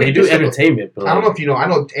we they do entertainment. But I don't know if you know. I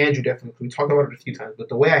know Andrew definitely. We talked about it a few times, but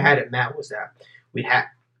the way I had it, Matt, was that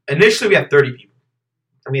initially we had 30 people,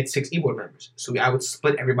 and we had 6 e-board members. So I would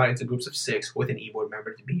split everybody into groups of 6 with an e-board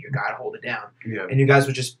member to be your guy to hold it down. Yeah. And you guys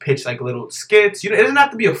would just pitch like little skits. It doesn't have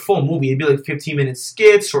to be a full movie. It'd be like 15-minute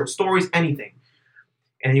skits, short stories, anything.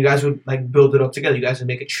 and you guys would like build it up together. You guys would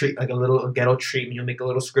make a treat, like a ghetto treat, and you'll make a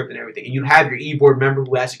little script and everything. And you'd have your e-board member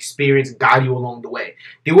who has experience guide you along the way.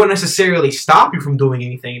 They wouldn't necessarily stop you from doing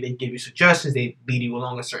anything. They'd give you suggestions. They'd lead you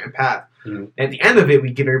along a certain path. Mm-hmm. At the end of it,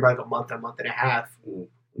 we'd give everybody like a month and a half. We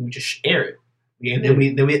would just air it. And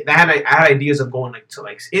then I had ideas of going like to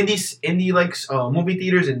like indie like movie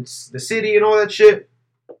theaters in the city and all that shit.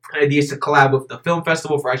 I had ideas to collab with the film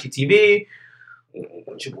festival for IGTV.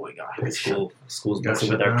 What your boy got? School's messing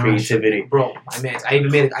with our creativity, bro. I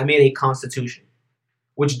made a constitution,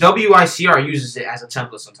 which WICR uses it as a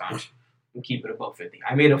template sometimes. And keep it above 50.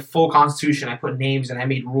 I made a full constitution. I put names and I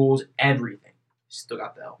made rules. Everything. Still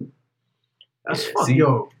got the L. That's fun. See,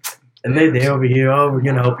 yo. And they over here, oh, we're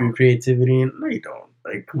gonna help you with creativity, and no, you don't.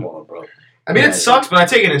 Like, come on, bro. I mean, it sucks, but I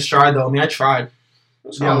take it in stride, though. I mean, I tried. I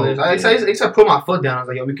put my foot down. I was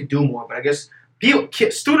like, yo, we could do more. But I guess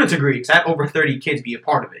students agreed, because I had over 30 kids be a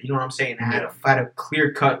part of it. You know what I'm saying? I had a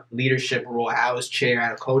clear-cut leadership role. I was chair, I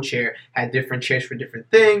had a co-chair, had different chairs for different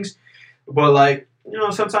things. But, like, you know,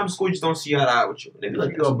 sometimes school just don't see eye to eye with you. They be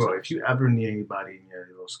like, yo, bro, if you ever need anybody in your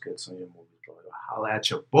little skits on your movies, bro, holla at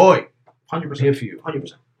your boy. 100%. Here for you.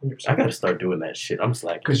 100%. I gotta start doing that shit. I'm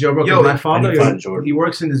slacking. Because my father, he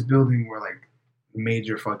works in this building where like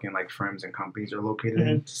major fucking like firms and companies are located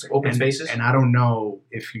in. Just like open spaces. And I don't know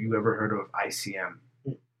if you ever heard of ICM.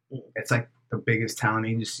 It's like the biggest talent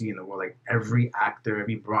agency in the world. Like every actor,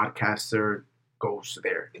 every broadcaster goes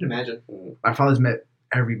there. I can imagine. My father's met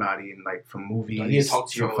everybody in like from movies. I need to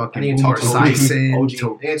talk to you. Fucking I need to talk to OG. I need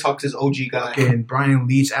to talk to his OG guy. Fucking Brian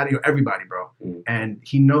Leach, everybody, bro. And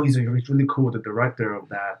he he's really cool with the director of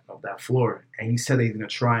that floor. And he said that he's gonna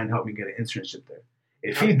try and help me get an internship there.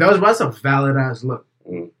 If he does, well, that's a valid ass look.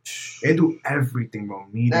 They do everything, bro.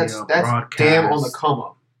 Media, that's broadcast, damn on the come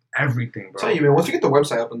up. Everything, bro. Tell you, man. Once we get the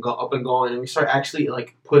website up and going, and we start actually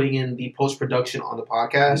like putting in the post production on the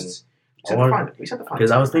podcasts, we just have to find it.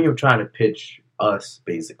 Because I was thinking of trying to pitch us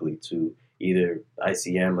basically to either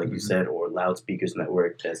ICM, like you said, or Loudspeakers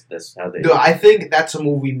Network. That's how they. Dude, I think that's a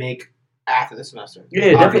move we make after the semester.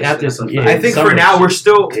 Yeah, definitely after some. Yeah, I think for now we're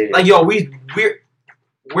still like, yo,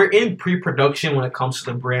 we're in pre-production when it comes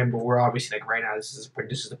to the brand, but we're obviously like right now. This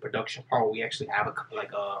is the production part where we actually have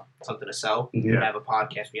something to sell. We have a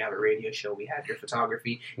podcast, we have a radio show, we have your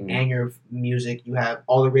photography and your music. You have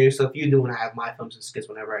all the radio stuff you do, and I have my films and skits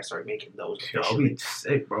whenever I start making those. That'll be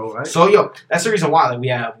sick, bro. Right? So yo, that's the reason why like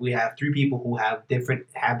we have 3 people who have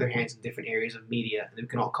their hands in different areas of media, and we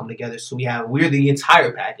can all come together. So we're the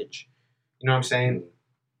entire package. You know what I'm saying?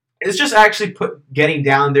 It's just actually getting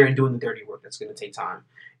down there and doing the dirty work that's going to take time.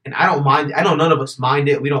 And I don't mind. I know none of us mind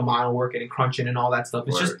it. We don't mind working and crunching and all that stuff.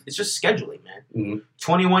 It's just scheduling, man.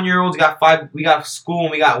 21-year-olds we got school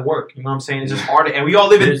and we got work. You know what I'm saying? It's just hard. And we all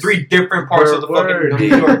live in 3 different parts of the fucking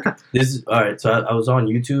New York. This is all right. So I was on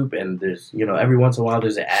YouTube, and there's every once in a while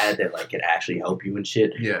there's an ad that like can actually help you and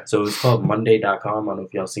shit. Yeah. So it's called Monday.com. I don't know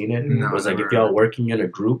if y'all seen it. No, it was like if y'all working in a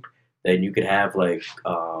group, then you could have like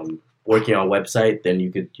working on a website. Then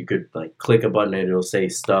you could like click a button and it'll say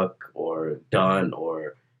stuck or done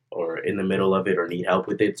or in the middle of it or need help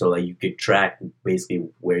with it. So like you could track basically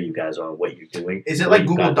where you guys are and what you're doing. Is it like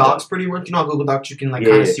Google Docs pretty much? You know how Google Docs you can like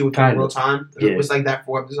kind of see what in real time? Yeah. It's like that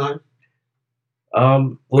for web design?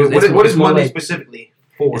 What is Monday specifically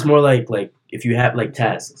for? It's more like if you have like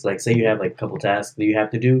tasks, like say you have like a couple tasks that you have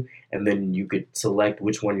to do, and then you could select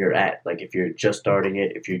which one you're at. Like if you're just starting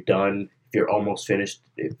it, if you're done, if you're almost finished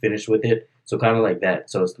with it. So kind of like that.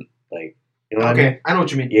 So it's like, you know what I mean? I know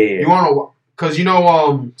what you mean. Yeah. You want to... Because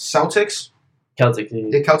Celtics?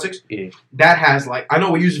 Celtics. Yeah. That has like, I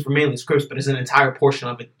know we use it for mainly scripts, but it's an entire portion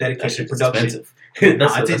of it dedicated to production.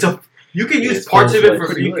 You can use parts of it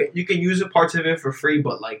for free. You can use parts of it for free,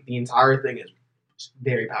 but like the entire thing is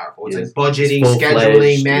very powerful. It's like budgeting,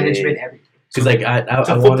 scheduling, management, everything. Because like it's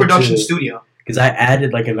a full production studio. Because I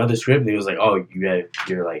added like another script, and it was like, oh,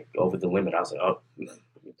 you're like over the limit. I was like, oh.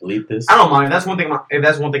 Delete this. I don't mind. If that's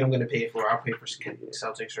one thing I'm going to pay for, I'll pay for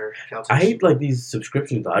Celtics or Celtics. I hate like these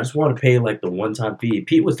subscriptions though. I just want to pay like the one-time fee.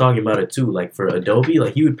 Pete was talking about it too. Like for Adobe,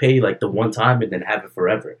 like he would pay like the one time and then have it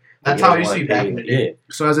forever. That's how I used to be back in the day.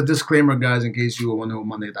 So as a disclaimer, guys, in case you were wondering what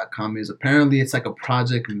Monday.com is, apparently it's like a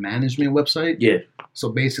project management website. Yeah. So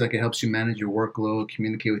basically, like it helps you manage your workload,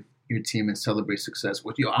 communicate with your team, and celebrate success.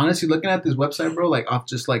 What you honestly looking at this website, bro? Like off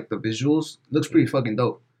just like the visuals, looks pretty fucking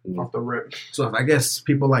dope. off the rip. So if I guess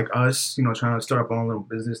people like us, trying to start up our own little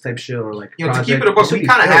business type shit or like To keep it above, we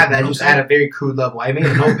kind of have that just at a very crude level. I made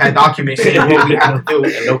a notepad document saying what we have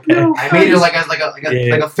to do. I made it like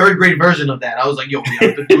a third grade version of that. I was like, yo, we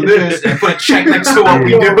have to do this, and put a check next to what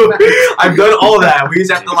we do. I've done all that. We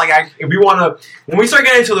just have to if we want to, when we start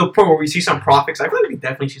getting to the point where we see some profits, I feel like we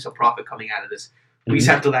definitely see some profit coming out of this. We just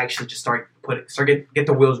have to actually just get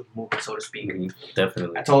the wheels moving, so to speak.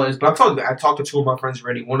 Definitely. That's all it is. But I talked to two of my friends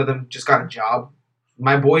already. One of them just got a job.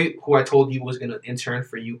 My boy, who I told you was going to intern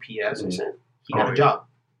for UPS, he got a job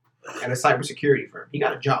at a cybersecurity firm. He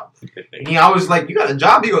got a job. And I was like, you got a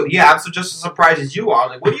job? He goes, yeah, I'm just as surprised as you are. I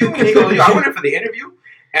was like, what do you mean? He goes, I went in for the interview,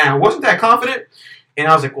 and I wasn't that confident. And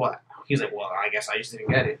I was like, what? He's like, well, I guess I just didn't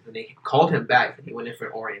get it. And they called him back, and he went in for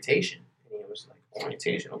an orientation. And he was like,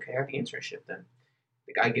 orientation? Okay, I have the internship then.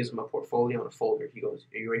 The guy gives him a portfolio and a folder. He goes,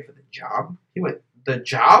 are you ready for the job? He went, the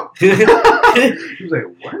job? He was like,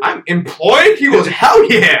 what? I'm employed? He goes,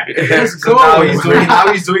 hell yeah. Let's go.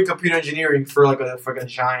 Now he's doing computer engineering for a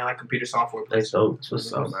giant computer software place. That's dope.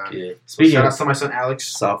 What's up, man? Yeah. Speaking shout out to my son Alex.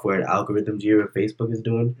 Software and algorithms. Do you hear what Facebook is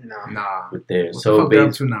doing? Nah. With their what the fuck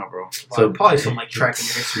up to now, bro? So probably some tracking.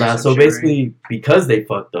 So basically, because they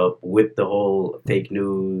fucked up with the whole fake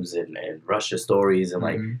news and Russia stories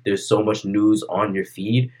and there's so much news on your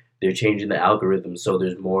feed, they're changing the algorithm so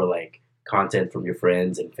there's more content from your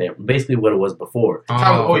friends and family. Basically, what it was before.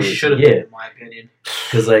 Always should have been, in my opinion.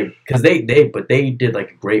 Because they did a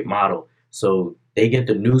great model. So they get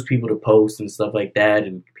the news people to post and stuff like that,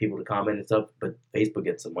 and people to comment and stuff. But Facebook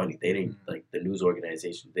gets some money. They didn't the news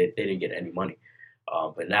organization. They didn't get any money.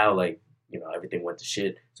 But now everything went to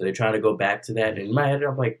shit. So they're trying to go back to that. And in my head,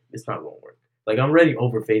 I'm like, it's not gonna work. I'm already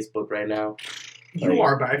over Facebook right now. You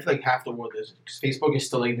are, but I feel like half the world is. Because Facebook is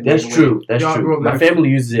still the That's true. That's true. Bro, my family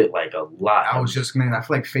uses it a lot. I was just gonna. I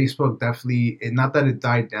feel like Facebook definitely. Not that it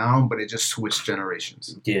died down, but it just switched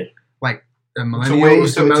generations. Yeah. The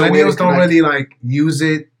millennials don't really use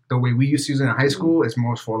it the way we used to use it in high school. It's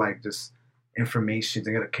more for just information.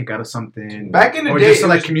 They get a kick out of something. Back in the day, or just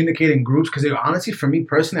to communicate in groups. Because honestly, for me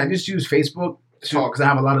personally, I just use Facebook because I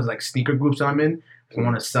have a lot of sneaker groups that I'm in. If I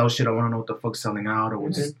want to sell shit, I want to know what the fuck's selling out or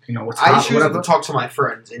what's what's hot. I just use it to talk to my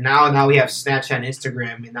friends, and now we have Snapchat and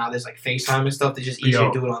Instagram, and now there's FaceTime and stuff. It's just easier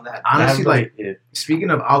to do it on that. Honestly, speaking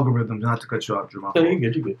of algorithms, not to cut you off, Drew. You're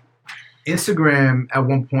good. Instagram at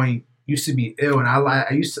one point used to be ill, and I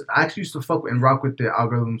actually used to fuck and rock with the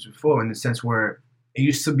algorithms before in the sense where it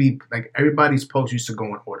used to be everybody's posts used to go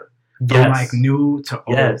in order. Yes. From new to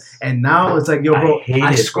old. And now it's yo, bro,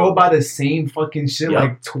 I scroll by the same fucking shit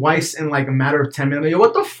twice in a matter of 10 minutes. Yo,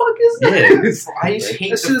 what the fuck is this? I just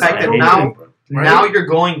hate the fact that now you're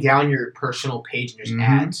going down your personal page and there's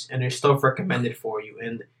ads and there's stuff recommended for you,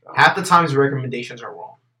 and half the times the recommendations are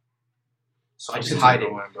wrong. So I just hide it.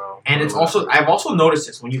 And it's also I've also noticed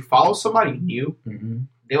this when you follow somebody new,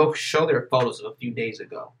 they'll show their photos of a few days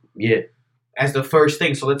ago. Yeah. As the first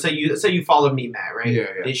thing. So let's say you followed me, Matt, right? Yeah.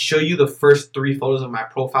 They show you the first 3 photos of my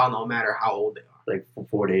profile, no matter how old they are.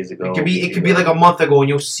 4 days ago. It could be a month ago, and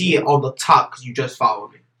you'll see it on the top because you just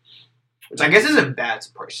followed me. Which I guess isn't bad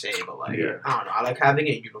per se, but I don't know. I like having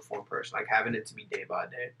a uniform person. I like having it to be day by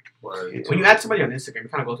day. When you add somebody on Instagram, you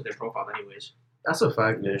kind of go to their profile anyways. That's a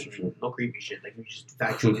fact. Yeah, true. No creepy shit. You just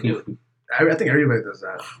factually do it. I think everybody does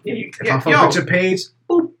that. If I fuck with your page,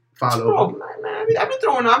 boop. Follow. Man, I've been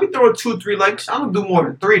throwing 2-3 likes. I don't do more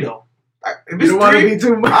than 3 though. If it's you don't 3, be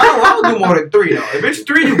too much. I don't do more than 3 though. If it's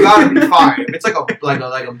 3, you gotta be fine. If it's like a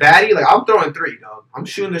baddie, I'm throwing 3 dog. I'm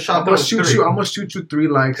shooting the shot. I'm gonna shoot you 3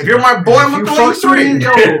 likes. If you're my boy, I'm gonna throw you 3.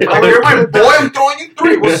 If you're my boy, I'm throwing you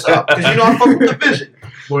 3. What's up? Because I fuck with the vision.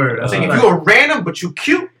 Word. If you're a random but you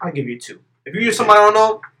cute, I'll give you 2. If you're somebody I don't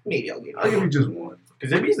know, maybe I'll give you just 1.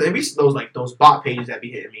 Because there be those bot pages that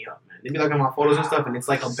be hitting me up, man. They be looking at my photos and stuff, and it's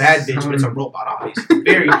a bad bitch, but it's a robot, obviously.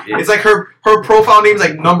 It's her profile name's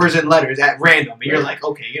numbers and letters at random, and you're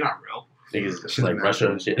okay, you're not real. Niggas Russia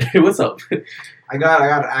and shit. What's up? I got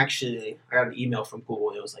an email from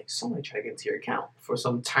Google. It was somebody tried to get into your account for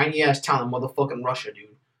some tiny ass town in motherfucking Russia, dude.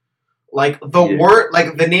 Word,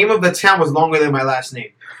 the name of the town was longer than my last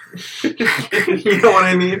name. You know what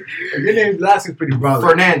I mean? Your name's last is pretty broad.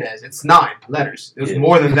 Fernandez. It's 9 letters. It was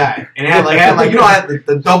more than that. And it had I had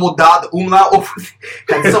the double dot, the umlaut over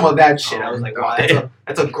had some of that shit. I was like, wow,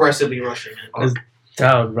 that's aggressively Russian, man. This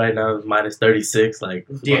town right now is minus 36.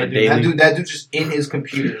 Dude, that dude just in his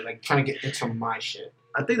computer, trying to get into my shit.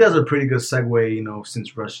 I think that's a pretty good segue,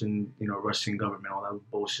 since Russian government, all that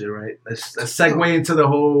bullshit, right? Let's segue into the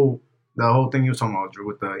whole thing you were talking about, Drew,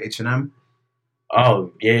 with the H&M.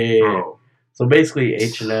 Oh, yeah. Oh. So basically,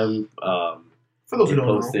 H&M, for those who don't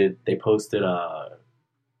know, they posted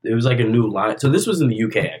it was like a new line. So this was in the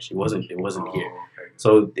UK actually. It wasn't here. Okay.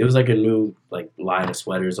 So it was like a new like line of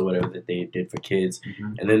sweaters or whatever that they did for kids.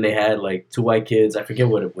 Mm-hmm. And then they had like 2 white kids. I forget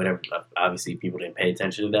whatever. Obviously, people didn't pay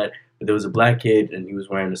attention to that. But there was a black kid, and he was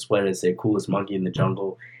wearing a sweater that said "Coolest Monkey in the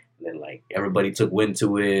Jungle." And then like everybody took wind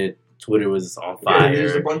to it. Twitter was on fire. Yeah,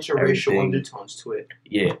 there's a bunch of racial everything. undertones to it.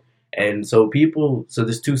 Yeah, and so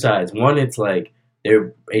there's 2 sides. One, it's like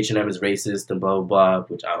H&M is racist and blah blah blah,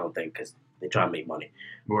 which I don't think because they try to make money.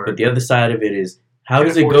 Word. But the other side of it is, how Can't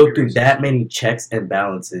does it afford go to be through racist. that many checks and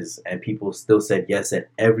balances and people still said yes at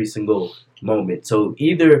every single moment? So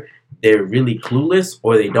either they're really clueless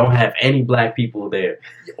or they don't have any black people there.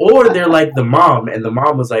 Or they're like the mom, and the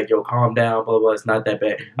mom was like, yo, calm down, blah, blah, it's not that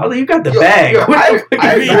bad. I was like, you got the bag. What the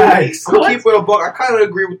fuck you mean? I'm What? keep it a buck. I kind of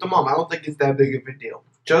agree with the mom. I don't think it's that big of a deal.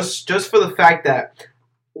 Just for the fact that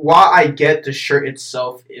while I get the shirt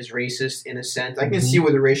itself is racist in a sense, I can see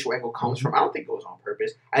where the racial angle comes from. I don't think it was on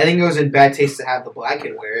purpose. I think it was in bad taste to have the black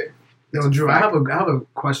kid wear it. Yo, Drew, I have a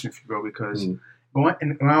question for you, bro, because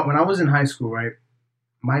when I was in high school, right,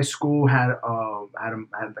 my school had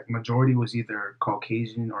like majority was either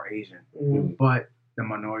Caucasian or Asian, but the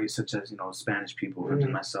minorities such as Spanish people, such as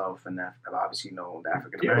myself, and that obviously the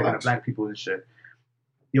African American, the black people and shit.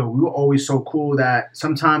 Yo, we were always so cool that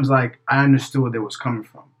sometimes like I understood where they was coming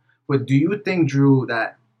from. But do you think, Drew,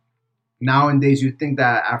 that nowadays you think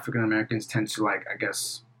that African Americans tend to like I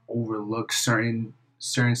guess overlook certain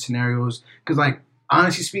scenarios? Because like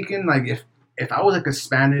honestly speaking, like if I was like a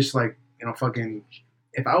Spanish like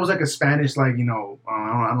if I was like a Spanish like I don't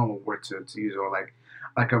know what word to use, or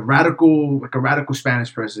like a radical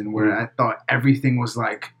Spanish person where I thought everything was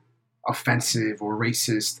like offensive or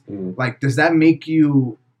racist, like does that make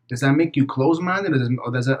you close-minded,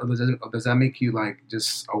 or does that make you like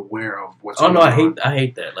just aware of what's going on? I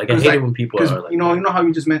hate that. Like I hate it when people are like you know how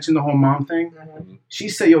you just mentioned the whole mom thing. She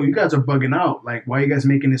said, yo, you guys are bugging out. Like, why are you guys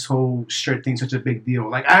making this whole shirt thing such a big deal?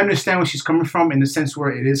 Like, I understand where she's coming from in the sense where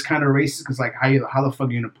it is kind of racist, because like how the fuck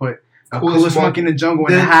are you gonna put a coolest monkey in the jungle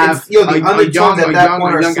and have a young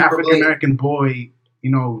African American boy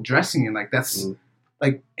dressing it like that's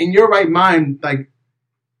like in your right mind, like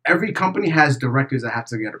every company has directors that have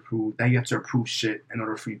to get approved, that you have to approve shit in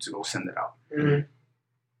order for you to go send it out.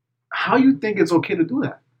 How you think it's okay to do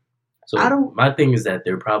that? So my thing is that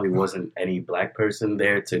there probably wasn't any black person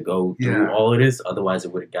there to go through all of this. Otherwise,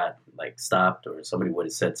 it would have got like stopped, or somebody would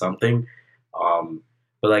have said something.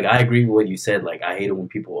 But like I agree with what you said. Like I hate it when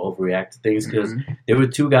people overreact to things, because there were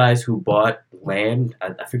 2 guys who bought land.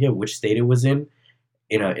 I forget which state it was in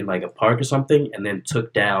like a park or something, and then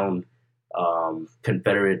took down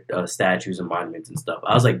Confederate statues and monuments and stuff.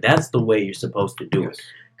 I was like, that's the way you're supposed to do it,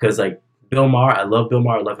 because like. Bill Maher, I love Bill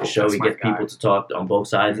Maher. I love his show. He gets people to talk on both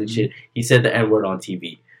sides and shit. He said the N-word on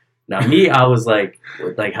TV. Now, me, I was like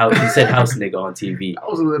how he said house nigga on TV. That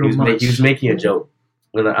was a little much. He was making a joke.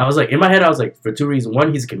 And I was like, in my head, I was like, for 2 reasons.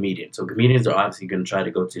 1, he's a comedian. So comedians are obviously going to try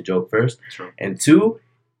to go to a joke first. True. And 2,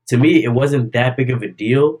 to me, it wasn't that big of a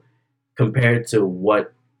deal compared to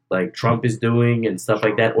what like Trump is doing and stuff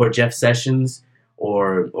like that, or Jeff Sessions,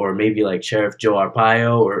 or maybe like Sheriff Joe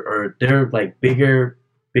Arpaio, or they're like bigger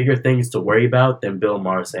things to worry about than Bill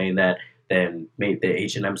Maher saying that, than maybe the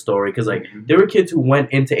H&M story. Because like there were kids who went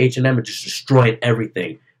into H&M and just destroyed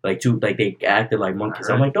everything. Like they acted like monkeys.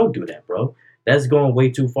 I'm like, don't do that, bro. That's going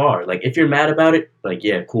way too far. Like if you're mad about it, like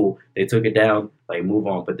yeah, cool. They took it down. Like move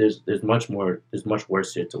on. But there's much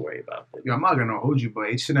worse shit to worry about. Yo, I'm not gonna hold you, but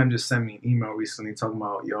H&M just sent me an email recently talking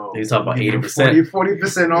about He's talking about 80%,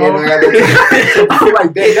 40% off. I'm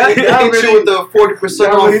like, that hit you with the 40%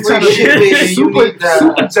 off free shipping. You need that.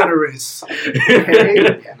 Super generous.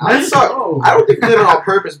 Okay. I don't think they did it on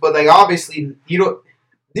purpose, but like obviously you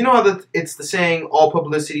know how it's the saying, all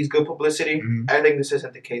publicity is good publicity. I think this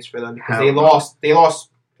isn't the case for them, because they lost.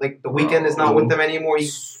 Like the Weeknd is not with them anymore.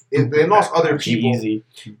 They lost other people.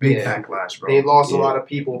 Big backlash, bro. They lost a lot of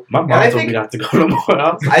people. My mom told me not to go no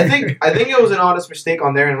more. I think it was an honest mistake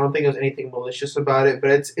on there, and I don't think there was anything malicious about it. But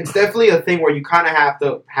it's definitely a thing where you kind of have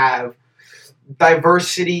to have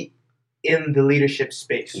diversity in the leadership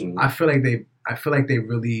space. I feel like they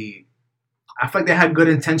had good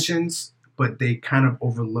intentions, but they kind of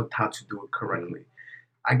overlooked how to do it correctly.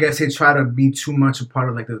 I guess they try to be too much a part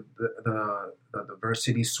of like the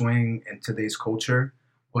diversity swing in today's culture,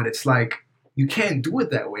 but it's like you can't do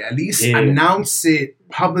it that way. At least announce it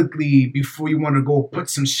publicly before you want to go put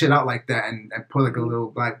some shit out like that and put like a little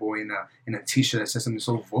black boy in a t-shirt that says something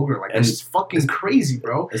so vulgar. Like that's fucking crazy,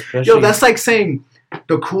 bro. Yo, that's like saying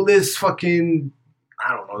the coolest fucking,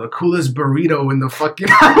 I don't know, the coolest burrito in the fucking,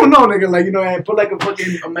 I don't know, nigga. Like, and put like a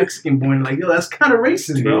fucking a Mexican boy in, like, yo, that's kind of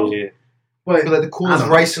racist, bro. Yeah. But Like the coolest I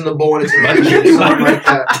don't rice in the bowl and it's My- something like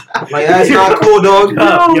that. Like that's not cool, dog.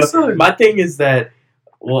 Yo, my thing is that,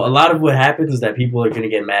 well, a lot of what happens is that people are gonna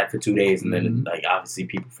get mad for 2 days, and then like obviously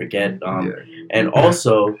people forget. And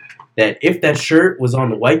also that if that shirt was on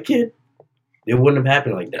the white kid, it wouldn't have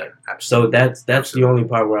happened like that. So that's the only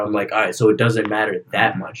part where I'm like, all right, so it doesn't matter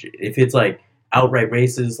that much. If it's like outright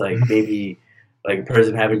racist, like maybe like a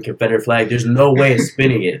person having a Confederate flag, there's no way of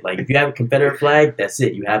spinning it. Like if you have a Confederate flag, that's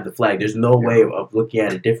it. You have the flag. There's no way of looking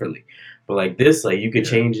at it differently. But like this, like you could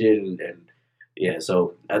change it, and yeah.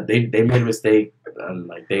 So they made a mistake, and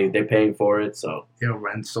like they're paying for it. So Yo,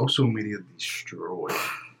 Ren, social media destroyed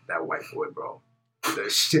that white boy, bro. The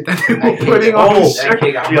shit that they were putting on his That shirt.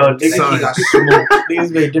 kid got, Yo, that kid got smoked.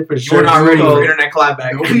 these made different shirts. You're not ready So, for internet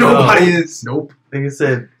clapback. Nope, nobody is. Nope. nigga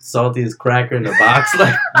said salty as cracker in the box.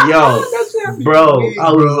 Like, yo, bro,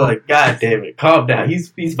 I was like, God damn it, calm down.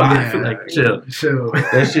 He's fine. Yeah, Like, chill. Chill.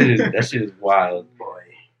 That shit is wild. Boy.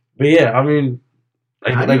 But yeah, I mean,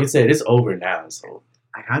 How like do you- I said, it's over now. So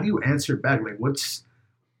Like, how do you answer back?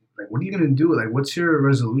 What are you gonna do? Like, what's your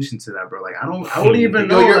resolution to that, bro? Like, I wouldn't even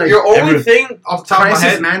know. Yo, like, your only thing off the top of my crisis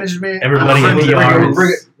head, management. Everybody I'm in bringing- PR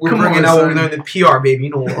is- we're Come bringing on, out son. over there in the PR, baby. You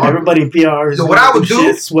know, everybody in PR is So what I would do-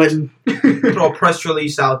 shit, sweating. throw a press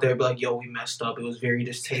release out there, be like, "Yo, we messed up. It was very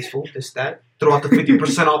distasteful. This, that." Throw out the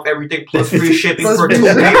 50% off everything plus free shipping Plus for free 2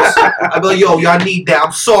 weeks. shipping. I'd be like, "Yo, y'all need that.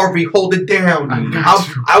 I'm sorry. Hold it down. I got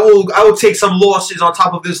you. I will take some losses on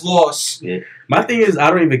top of this loss." My thing is, I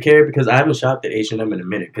don't even care because I haven't shopped at H&M in a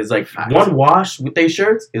minute. Because like Facts. one wash with their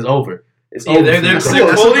shirts is over. It's Yeah, over. their That's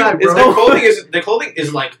clothing, a fact, bro. their clothing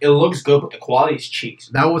is like it looks good, but the quality is cheap.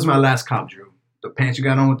 That was my last cop, Drew. The pants you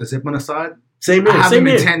got on with the zip on the side. Same I here. have Same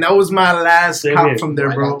them in here. 10. That was my last Same cop here. from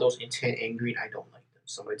there, I bro. got those in tan and green. I don't like them.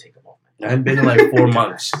 Somebody take them off. I haven't been in like 4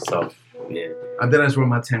 months. So yeah. I think that's where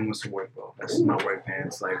my 10 was to work, bro. That's my work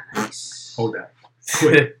pants. Like, hold that.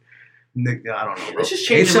 Nick, I don't know, bro. Let's just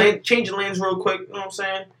H&M changing lanes real quick. You know what I'm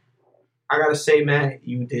saying? I gotta say, Matt,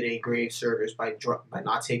 you did a great service by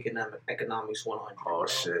not taking them economics 100. Oh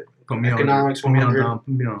shit. Put me Economics on. Put me on. 100. Down. Put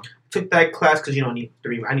me on. Took that class because you don't need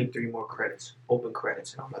 3. I need 3 more credits, open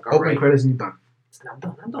credits. And I'm like, all Open right, credits and you done. I'm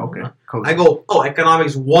done. I'm Okay. done. Cool. I go,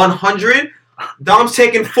 economics 100. Dom's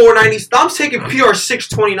taking 490. Dom's taking PR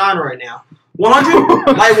 629 right now.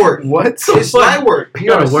 100 light work. What? It's light work. PR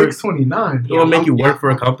gotta work. 629. They're gonna make you work for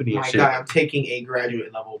a company and My shit. guy, I'm taking a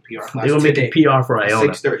graduate level PR class. They're gonna make today. you PR for Iona.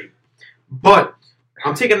 6:30. But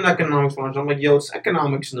I'm taking an economics lunch. I'm like, yo, it's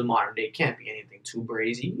economics in the modern day. It can't be anything too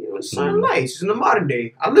crazy. It was so nice. It's in the modern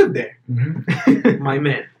day. I live there. Mm-hmm. My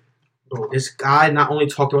man. Bro, this guy not only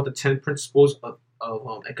talked about the 10 principles of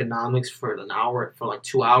economics for an hour, for like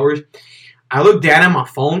 2 hours. I looked down at my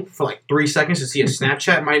phone for like 3 seconds to see a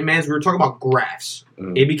Snapchat. My man, we were talking about graphs.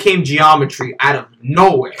 It became geometry out of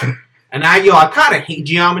nowhere. And I kind of hate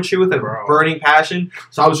geometry with a burning passion.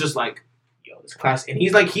 So I was just like, this class. And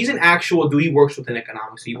he's an actual dude. He works within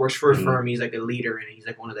economics. He works for a firm. He's like a leader in it. He's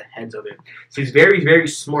like one of the heads of it. So he's very, very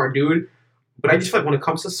smart dude. But I just feel like when it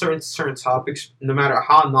comes to certain topics, no matter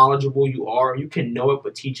how knowledgeable you are, you can know it,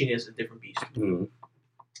 but teaching is a different beast.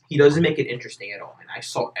 He doesn't make it interesting at all. And I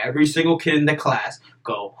saw every single kid in the class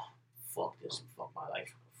go, fuck this, fuck my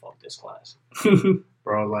life, fuck this class.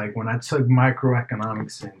 Bro, like when I took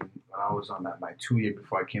microeconomics and when I was on that my 2 year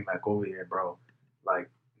before I came back over here, bro, like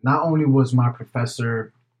not only was my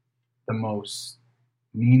professor the most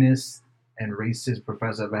meanest and racist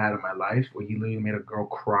professor I've ever had in my life, where he literally made a girl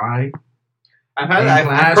cry. I've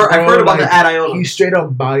heard about the ad Iona. He straight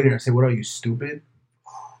up bodied her and said, "What are you, stupid?"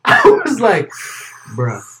 I was like,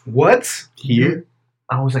 bruh, what? Here?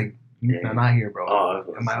 I was like, no, not here, bro. Oh,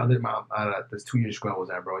 And this 2 year school I was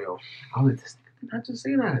at, bro, yo. I was like, this nigga did not just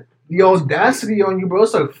say that. The audacity on you, bro.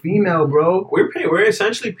 It's like female, bro. We're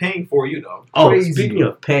essentially paying for you, though. Oh, Crazy. speaking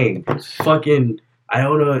of paying, fucking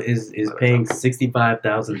Iona is paying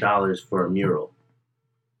 $65,000 for a mural.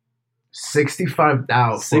 $65,000.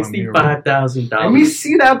 $65,000. Let me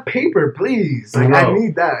see that paper, please. Like, I Bro,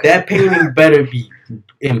 need that. That painting better be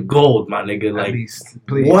in gold, my nigga. At Like, least,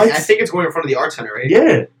 please. what? I think it's going in front of the art center, right?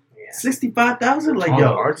 Yeah. Yeah. 65,000? Like, On the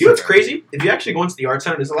yo. art You know what's center. crazy? If you actually go into the art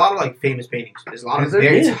center, there's a lot of like famous paintings. There's a lot of Is there?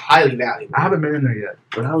 very Yeah. highly valuable. I haven't been in there yet.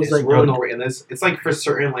 But I was It's like, real yo, no and it's like for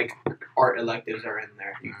certain like art electives are in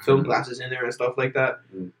there, film classes in there and stuff like that.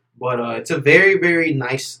 But it's a very, very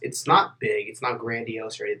nice. It's not big. It's not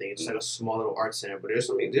grandiose or anything. It's like a small little art center. But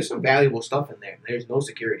there's some valuable stuff in there. There's no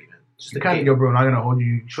security, man. Just You a kind of, gate. yo, bro, not gonna hold you.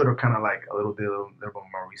 You should have kind of like a little bit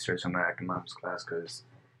more research on that economics class, because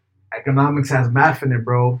economics has math in it,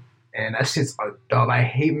 bro, and that shit's a dub. I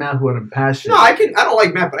hate math with a passion. No, I don't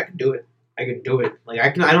like math, but I can do it. I could do it. Like,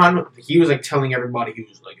 I know. He was like telling everybody, he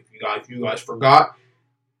was like, if you guys forgot,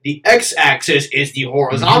 the x-axis is the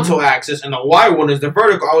horizontal axis and the y one is the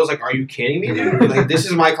vertical. I was like, are you kidding me, dude? Like, this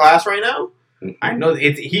is my class right now? I know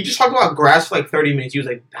he just talked about graphs for like 30 minutes. He was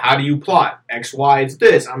like, how do you plot? X, Y, it's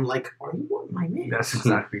this. I'm like, are you on my man? That's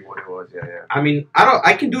exactly what it was, yeah. I mean,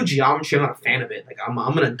 I can do geometry. I'm not a fan of it. Like, I'm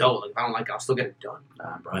an adult. Like, if I don't like it, I'll still get it done.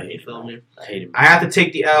 Nah, bro, You feel me? I hate it. I have to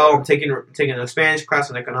take the L. I'm taking a Spanish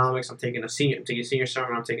class in economics. I'm taking a senior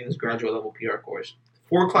summer. I'm taking this graduate level PR course.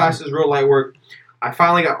 4 classes, real light work. I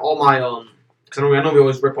finally got all my because I know we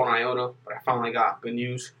always rip on IOTA, but I finally got good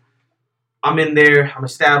news. I'm in there. I'm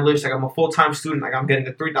established. Like, I'm a full-time student. Like, I'm getting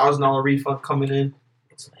a $3,000 refund coming in.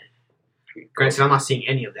 It's granted, I'm not seeing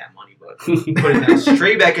any of that money, but putting that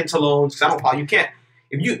straight back into loans. Because I don't. You can't.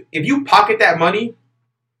 If you pocket that money,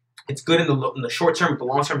 it's good in the short term, but the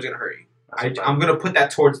long term is gonna hurt you. I'm gonna put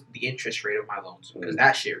that towards the interest rate of my loans because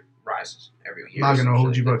that shit rises every year. I'm not gonna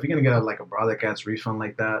hold you, bro. If you're gonna get a brother ass refund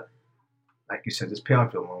like that, like you said, just pay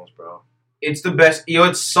off your loans, bro. It's the best.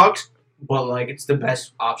 It sucks, but like it's the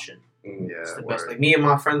best option. Yeah, it's the best. Like, me and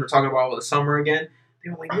my friends were talking about over the summer again. They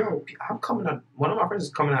were like, "Yo, I'm coming out." One of my friends is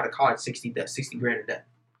coming out of college, 60 grand in debt.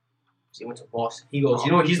 So he went to Boston. He goes,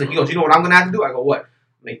 you know what? He goes, you know what I'm gonna have to do? I go, what?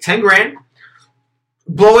 Make 10 grand,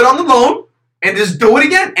 blow it on the loan, and just do it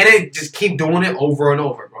again, and then just keep doing it over and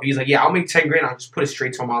over, bro. He's like, yeah, I'll make 10 grand. I'll just put it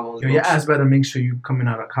straight to my loans. Yo, your ass better make sure you coming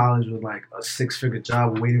out of college with like a 6-figure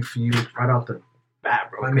job waiting for you right out the bat,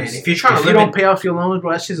 bro. My man, if you're trying to you don't pay off your loans,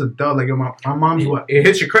 bro, that shit's a dud. Like, my mom's what? It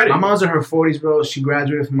hits your credit. My mom's in her 40s, bro. She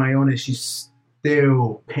graduated from Iona. She's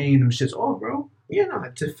still paying them shits off, bro. Yeah, no,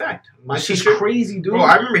 it's a fact. She's crazy, dude. Bro,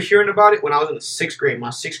 I remember hearing about it when I was in the 6th grade. My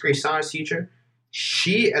 6th grade science teacher,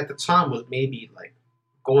 she at the time was maybe like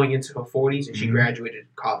going into her 40s, and she graduated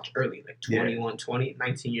college early, like 21, 20,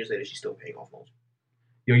 19 years later, she's still paying off loans.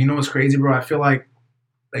 Yo, you know what's crazy, bro? I feel like,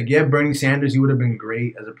 yeah, Bernie Sanders, he would have been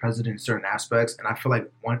great as a president in certain aspects, and I feel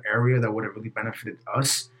like one area that would have really benefited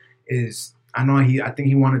us is, I think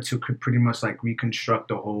he wanted to pretty much like reconstruct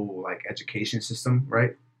the whole like education system,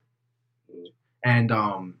 right? And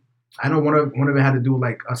I know one of it had to do with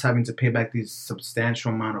like us having to pay back these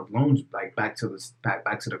substantial amount of loans like back to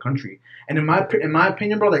the country. And in my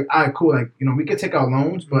opinion, bro, like, all right, cool, like, you know, we could take out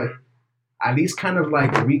loans, but at least kind of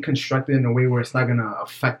like reconstruct it in a way where it's not gonna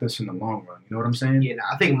affect us in the long run. You know what I'm saying? Yeah,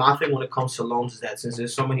 I think my thing when it comes to loans is that since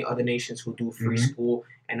there's so many other nations who do free school,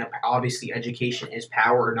 and obviously education is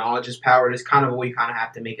power, knowledge is power, it's kind of a way you kind of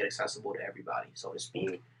have to make it accessible to everybody, so to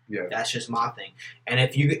speak. Yeah, that's just my thing. And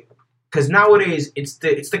if you, because nowadays it's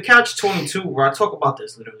the catch-22 where I talk about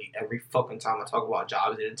this literally every fucking time I talk about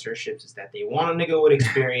jobs and internships, is that they want a nigga with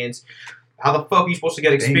experience. How the fuck are you supposed to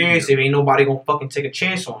get experience if ain't nobody gonna fucking take a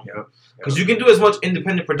chance on you? Because you can do as much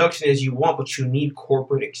independent production as you want, but you need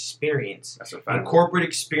corporate experience. That's a fact. And corporate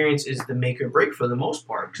experience is the make or break for the most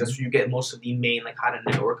part, because that's where you get most of the main, like, how to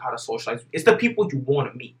network, how to socialize. It's the people you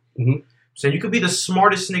want to meet. So you could be the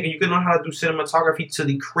smartest nigga. You can learn how to do cinematography to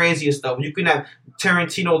the craziest stuff. You can have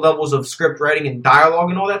Tarantino levels of script writing and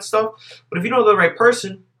dialogue and all that stuff. But if you know the right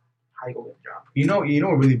person, how you gonna get the job? You know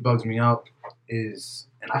what really bugs me out is,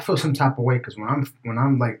 and I feel some type of way because when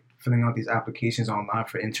I'm like filling out these applications online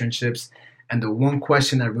for internships, and the one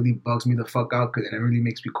question that really bugs me the fuck out, and it really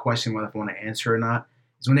makes me question whether I want to answer or not,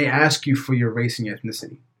 is when they ask you for your race and your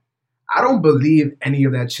ethnicity. I don't believe any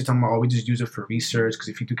of that shit. I'm like, we just use it for research, because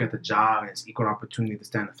if you do get the job, it's equal opportunity to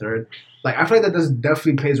stand a third. Like, I feel like that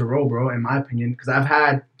definitely plays a role, bro, in my opinion, because I've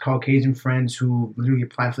had Caucasian friends who literally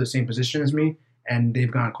apply for the same position as me, and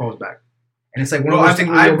they've gotten calls back. And it's like one of those things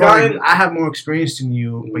where I have more experience than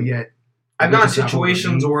you, but yet I've gotten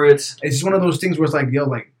situations where it's just one of those things where it's like, yo,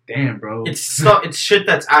 like, damn, bro. It's shit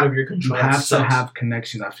that's out of your control. You have to have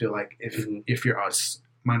connections, I feel like, if you're us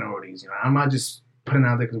minorities. You know, I'm not just putting it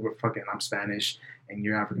out there because I'm Spanish and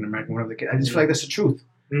you're African American, whatever the case. I just feel like that's the truth.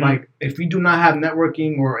 Like, if we do not have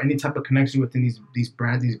networking or any type of connection within these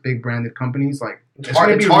big branded companies, like, it's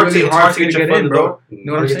hard to get in, bro. You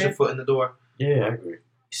know what I'm saying? Get your foot in the door. Yeah, I agree.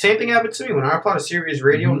 Same thing happened to me when I applied to Sirius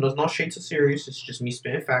Radio. There's no shade to Sirius. It's just me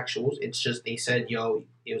spitting factuals. It's just they said, yo,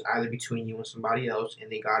 it was either between you and somebody else, and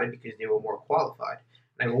they got it because they were more qualified.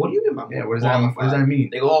 And I go, what do you mean by more qualified? What does that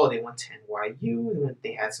mean? They go, oh, they went to NYU.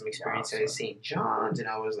 They had some experience at St. John's. And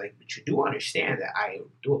I was like, but you do understand that I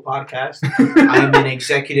do a podcast. I'm an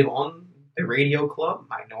executive on the radio club.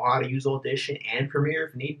 I know how to use Audition and Premiere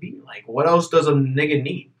if need be. Like, what else does a nigga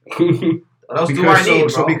need? What else do I need, bro?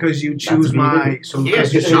 So because you choose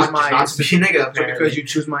because you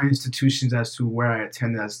choose my institutions as to where I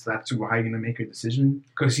attend, that's how you're gonna make your decision.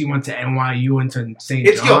 Because you went to NYU and to St.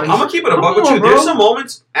 John's. I'm gonna keep it a buck with you. Bro. There's some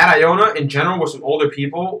moments at Iona in general with some older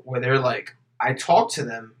people where they're like, I talk to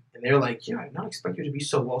them and they're like, yeah, I did not expect you to be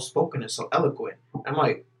so well spoken and so eloquent. I'm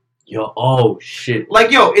like, yo, oh shit,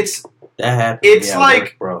 like yo, it's that happened. It's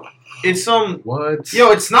like, bro. It's what? Yo,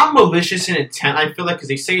 it's not malicious in intent. I feel like because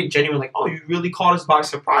they say it genuine, like, oh, you really caught us by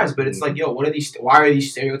surprise. But it's like, yo, what are these? Why are these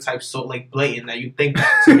stereotypes so like blatant that you think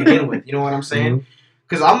that to begin with? You know what I'm saying?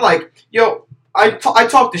 Because I'm like, yo, I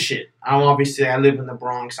talk the shit. I live in the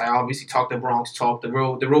Bronx. I obviously talk the Bronx talk, the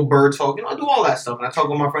real bird talk. You know, I do all that stuff, and I talk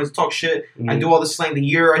with my friends, talk shit. I do all the slang, the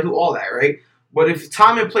year. I do all that, right? But if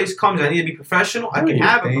time and place comes, I need to be professional. I can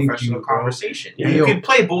have a professional conversation. Yeah, you can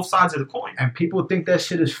play both sides of the coin. And people think that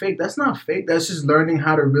shit is fake. That's not fake. That's just learning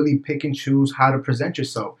how to really pick and choose how to present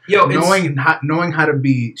yourself. Yo, knowing how to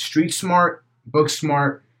be street smart, book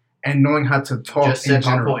smart, and knowing how to talk. Just said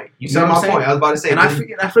my point. You said my point. I was about to say. And I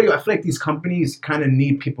feel like these companies kind of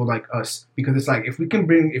need people like us because it's like if we could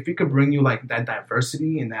bring you like that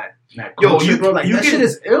diversity and that culture, bro, like that shit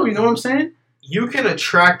is ill. You know what I'm saying? You can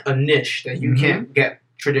attract a niche that you can't get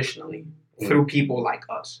traditionally through people like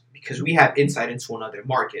us because we have insight into another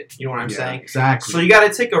market. You know what I'm saying? Exactly. So you got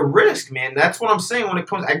to take a risk, man. That's what I'm saying when it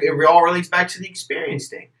comes. It all relates back to the experience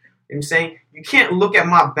thing. You know what I'm saying? You can't look at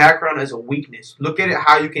my background as a weakness. Look at it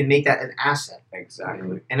how you can make that an asset.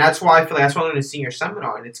 Exactly. And that's why I feel like that's why I learned in a senior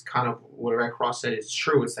seminar, and it's kind of what Red Cross said is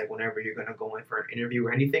true. It's like whenever you're going to go in for an interview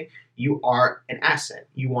or anything, you are an asset.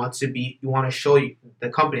 You want to show the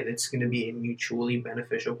company that's going to be a mutually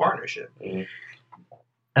beneficial partnership. Mm-hmm.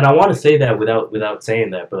 And I want to say that without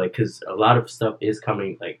saying that, but like, because a lot of stuff is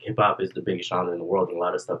coming, like hip hop is the biggest genre in the world, and a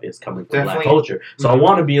lot of stuff is coming from Black culture. So I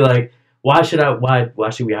want to be like, why should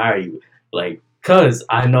we hire you? Like, cause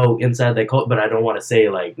I know inside that cult, but I don't want to say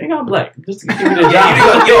like, nigga, I'm Black. Just give me the job.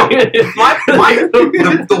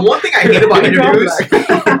 The one thing I hate about interviews,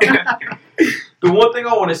 the one thing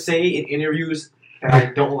I want to say in interviews that I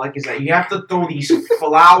don't like is that you have to throw these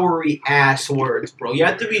flowery ass words, bro. You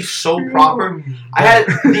have to be so proper.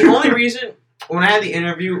 The only reason when I had the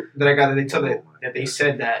interview that I got that they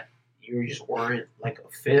said that you just weren't like a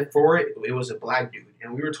fit for it. It was a Black dude.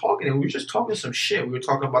 And we were just talking some shit. We were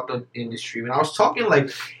talking about the industry. And I was talking like,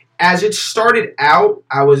 as it started out,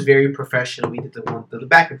 I was very professional. We did the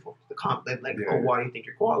back and forth. Oh, why do you think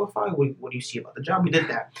you're qualified? What do you see about the job? We did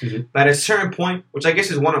that. Mm-hmm. But at a certain point, which I guess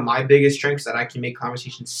is one of my biggest strengths, that I can make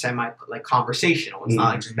conversations conversational. It's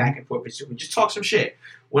not like just back and forth. We just talk some shit.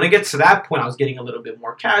 When it gets to that point, I was getting a little bit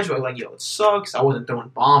more casual. Like, yo, it sucks. I wasn't throwing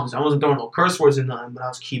bombs. I wasn't throwing no curse words in nothing, but I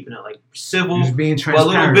was keeping it like civil. Just being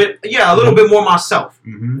transparent. A little bit more myself.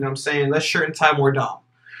 Mm-hmm. You know what I'm saying? Less shirt and tie, more dumb.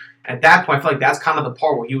 At that point, I feel like that's kind of the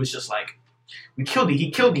part where he was just like, he killed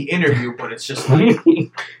the interview, but it's just like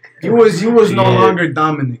you was no longer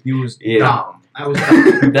Dominic. You was Dom. I was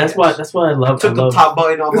Dom. That's why I love. Took the top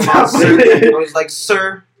button off of my shirt. I was like,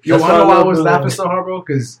 sir. Yo, I know why I was laughing so hard, bro?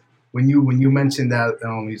 Because when you mentioned that,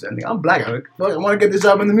 I'm Black. I want to get this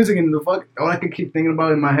job in the music, and the fuck, all I could keep thinking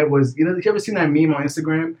about in my head was, you ever seen that meme on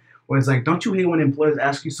Instagram where it's like, don't you hate when employers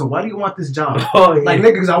ask you, so why do you want this job? Oh, yeah. Like,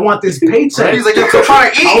 nigga, because I want this paycheck. Right? He's like, I'm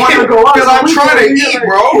trying to eat. I want to go out because I'm trying to eat,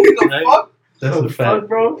 bro. The fuck? That's a fact,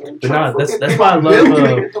 bro. But no, that's why I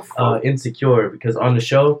love Insecure, because on the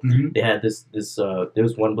show they had this there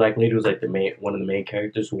was one Black lady who was like one of the main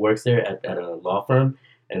characters who works there at a law firm,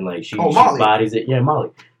 and like she bodies it. Yeah,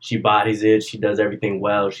 Molly. She bodies it. She does everything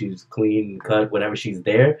well. She's clean cut whenever she's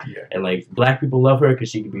there. Yeah. And like Black people love her because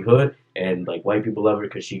she can be hood, and like white people love her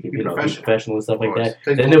because she can be professional and stuff like that.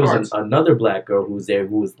 Then there was another Black girl who was there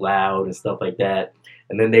who was loud and stuff like that.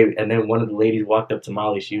 And then one of the ladies walked up to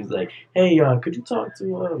Molly. She was like, "Hey, could you talk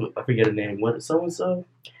to I forget her name. What, so and so?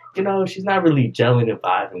 You know, she's not really gelling and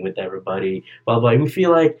vibing with everybody. Blah blah. We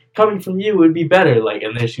feel like coming from you would be better." Like,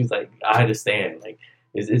 and then she was like, "I understand. Like,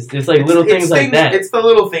 it's like little things like that. It's the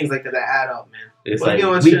little things like that add up, man. It's like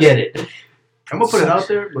we get it. I'm gonna put it out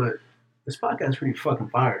there, but this podcast is pretty fucking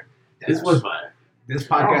fire. This was fire. This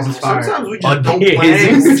podcast is fire. Sometimes we just don't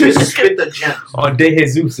plan. We just spit the gems. On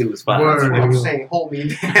Dejesus, it was fire. Word. I'm saying, hold me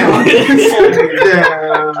down. Hold me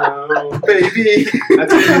down, baby.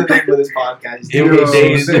 That's the name of this podcast.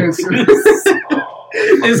 Dejesus.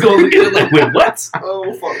 It's gonna look at it like, wait, what?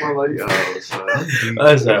 Oh, fuck my life.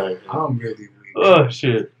 I'm sorry. I'm really weak. Oh,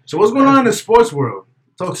 shit. So what's going on in the sports world?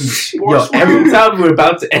 Talk to me. Yo, every time we're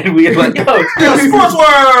about to end, we're like, yo, Sports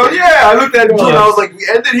World! Yeah, I looked at it and I was like, we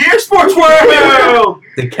ended here, Sports World!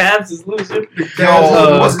 the Cavs is losing.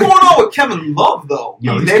 Yo, what's going on with Kevin Love, though?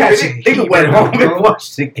 Yo, He he's catching Nigga went home and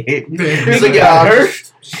watched the game. Man, Nigga like, got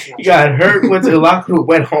hurt. He got hurt, went to the locker room,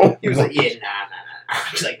 went home. He was like, yeah, nah.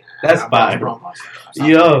 He's like, That's fine.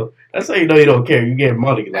 Yo, that's how you know you don't care. You get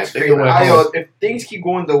money. Like, That's nigga crazy. went home. If things keep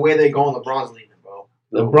going the way they're going, LeBron's leaving, bro.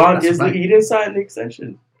 LeBron That's right. he didn't sign the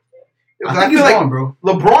extension. I think he's gone, bro.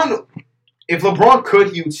 LeBron, if LeBron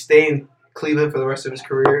could, he would stay in Cleveland for the rest of his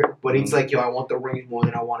career. But he's like, yo, I want the ring more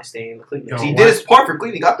than I want to stay in Cleveland. Yo, He did his part for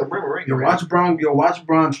Cleveland. He got the ring. Yo, watch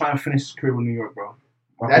Braun try to finish his career with New York, bro.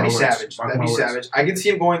 That'd be savage. I can see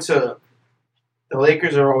him going to the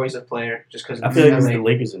Lakers. Are always a player just because I feel like the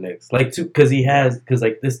Lakers are next. Like, because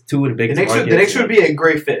this two of the biggest the Knicks would be a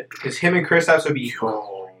great fit because him and Kristaps would be.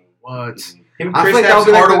 What? Him and I feel like Kristaps,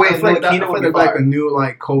 that Hardaway, would and be Ntilikina would be like a fire. new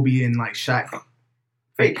like Kobe and like Shaq.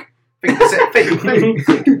 Fake. I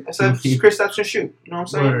said Kristaps can shoot. You know what I'm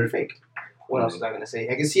saying? Word. Fake. What else was I gonna say?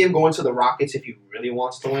 I can see him going to the Rockets if he really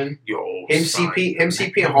wants to win. Yo, CP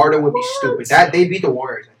and Harden would be stupid. That they beat the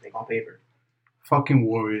Warriors, I think, on paper. fucking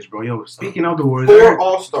Warriors, bro. Yo, speaking of the Warriors, 4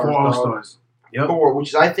 All-Stars. 4 All-Stars. Yep. 4,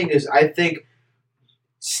 which I think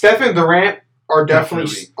Steph and Durant are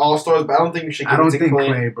definitely All-Stars, but I don't think you should give I don't it to think Clay.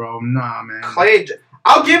 Clay, bro. Nah, man. Clay,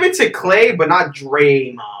 I'll give it to Clay, but not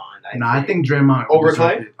Draymond. I think Draymond Over deserved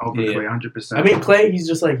Clay? it. Over Yeah. Clay, 100%. I mean, Clay, he's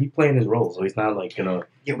just like, he's playing his role, so he's not like, Yeah,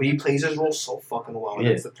 but he plays his role so fucking well. Yeah.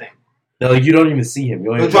 That's the thing. like you don't even see him. You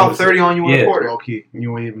don't He'll even drop notice 30 on you in Yeah. a quarter. low key.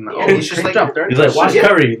 You ain't even know. Yeah, he's just like- dropped 30. He's like, watch Yeah.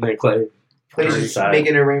 Curry, and then Clay. Plays Curry just side.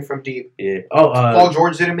 making it rain from deep. Yeah. Paul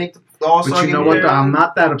George didn't make the All-Star But you game know what, either. though? I'm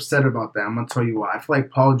not that upset about that. I'm going to tell you why. I feel like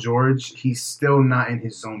Paul George, he's still not in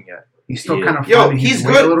his zone yet. He's still Yeah. kind of Yo, finding he's his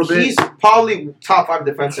way a little good. bit. He's probably top 5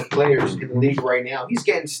 defensive players in the league right now. He's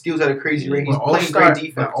getting steals at a crazy rate. He's But playing great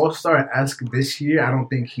defense. All-Star-esque this year, I don't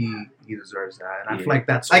think he deserves that. And I feel like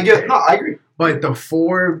that's I agree. But the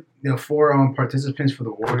four participants for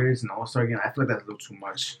the Warriors and the All-Star game, I feel like that's a little too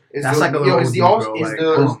much. That's like a little is the OD, all bro. is Like, I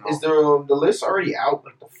don't know. the list already out?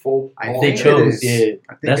 Like the full. I all They think game? it chose, is. yeah.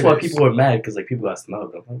 I think That's it why is. people were mad because like people got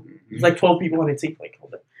snubbed. There's like 12 people on the team. Like,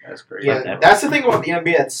 hold up. That's crazy. Yeah, that's the thing about the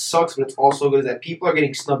NBA that sucks, but it's also good is that people are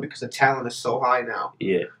getting snubbed because the talent is so high now.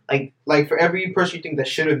 Yeah. Like for every person you think that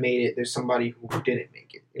should have made it, there's somebody who didn't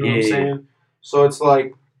make it. You know what I'm Yeah. saying? So it's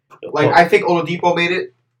like I think Oladipo made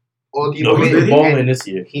it. Oladipo no, he's made been it. balling And this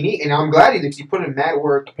year. and I'm glad he did 'cause he put in mad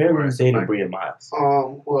work. Apparently, he's dating Bria Miles.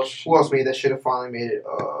 Who else made that should have finally made it?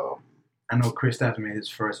 I know Kristaps made his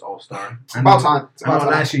first All-Star. It's about time. It's I know about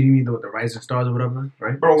time. last year he made the Rising Stars or whatever,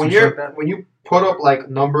 right? Bro, when Some shit like that. when you put up like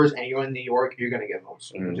numbers and you're in New York, you're gonna get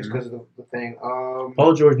votes Mhm. just because of the thing.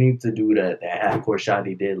 Paul George needs to do that half-court shot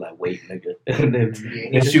he did, like, wait, nigga. and then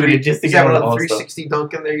yeah, and shoot it just to he's get on having the a All-Star. 360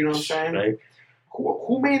 dunk in there. You know what I'm saying? Right?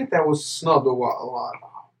 Who made it that was snubbed a lot?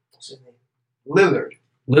 What's his name? Lillard.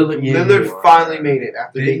 Lillard, yeah. Lillard finally made it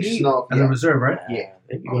after Did being he? snubbed. As a Yeah. reserve, right? Yeah.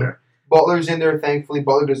 There you go. Okay. Butler's in there, thankfully.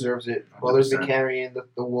 Butler deserves it. Butler's been 100%. carrying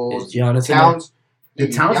the Wolves. Is Giannis in Towns.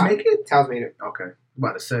 Did Towns Yeah, make it? Towns made it. Okay.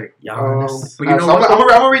 About to say. there? Giannis. But you know so what, I'm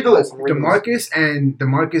gonna read the list.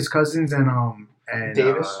 DeMarcus Cousins and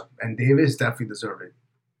Davis. and Davis definitely deserve it.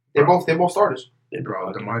 They're both starters.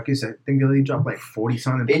 Bro, DeMarcus, I think they only dropped like 40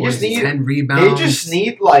 something They points, just need- 10 rebounds. They just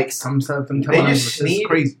need like some stuff. They just need-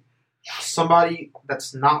 crazy. somebody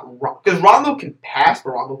that's not because Rondo can pass,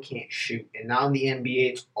 but Rondo can't shoot. And now in the NBA,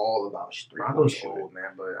 it's all about three-point Rondo's shooting. old,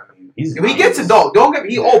 man, but I mean, He gets it done. Don't get me.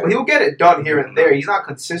 He old, but he'll get it done here and there. He's not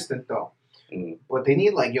consistent though. Mm. But they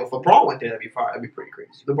need if LeBron went there, that'd be fine. That'd be pretty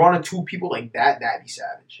crazy. LeBron and 2 people like that'd be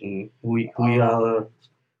savage. Who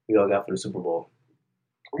y'all got for the Super Bowl?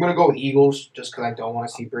 I'm gonna go with Eagles just because I don't want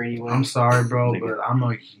to see Brady win. I'm sorry, bro, Nigga. but I'm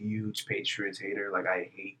a huge Patriots hater. Like, I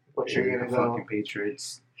hate But you're the gonna go. fucking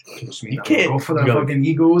Patriots. Which You means I'm can't gonna go for the go. fucking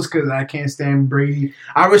Eagles because I can't stand Brady.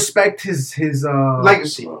 I respect his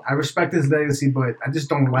Legacy. I respect his legacy, but I just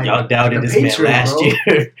don't like Y'all doubted the this man Patriots, last bro.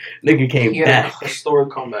 year. Nigga came He had back. a historic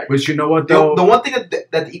comeback. But you know what, The though? one thing that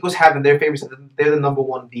the Eagles have in their favor is that they're the number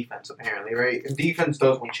 1 defense, apparently, right? And defense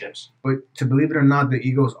does win chips. But to believe it or not, the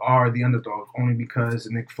Eagles are the underdog only because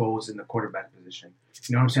Nick Foles in the quarterback position.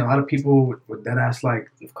 You know what I'm saying? A lot of people with that ass like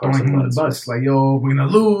Of throwing Carson him on the Wentz. bus, like, yo, we're gonna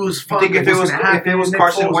lose. You Fuck, think if it what's was gonna happen? Nick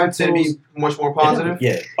Carson Foles, Wentz, it'd Nick be much more positive?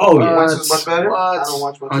 Yeah. Oh, yeah. Wentz is much better? What? I don't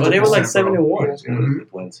watch much. Oh, they were like 100%, bro. 7-1. Yeah, Mhm.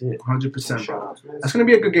 With Wentz, yeah. 100%, bro. Shout-outs, man. That's gonna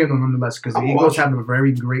be a good game though, nonetheless, because the I'm Eagles watching. have a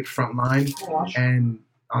very great front line I'll watch. and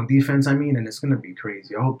on defense, and it's gonna be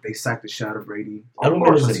crazy. I hope they sack the shot of Brady. I don't Of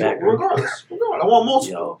course, get it back, bro. regardless. I want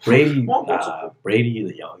multiple. Yo, Brady,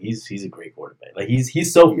 Brady, he's a great quarterback. Like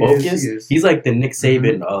he's so focused. He's like the Nick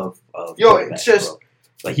Saban of it's just. Bro.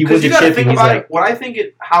 Like he wins you a got to chip think and he's about like, what I think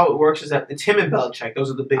how it works is that it's him and Belichick.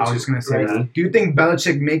 Those are the big two. I was just gonna say right? that. Do you think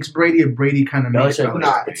Belichick makes Brady or Brady kind of makes Belichick?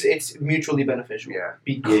 Nah, it's mutually beneficial. Yeah.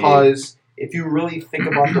 Because if you really think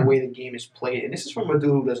about the way the game is played, and this is from a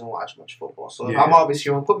dude who doesn't watch much football, so if I'm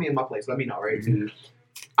obviously wrong, put me in my place. Let me know, right? Mm-hmm.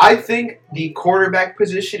 I think the quarterback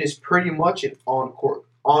position is pretty much an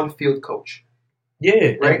on-field coach.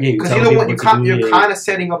 Yeah, right. Because you're kind of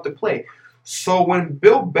setting up the play. So when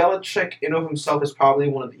Bill Belichick, in of himself, is probably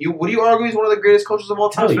would you argue he's one of the greatest coaches of all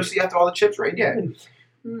time, especially after all the chips, right? Yeah.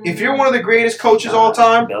 If you're one of the greatest coaches of all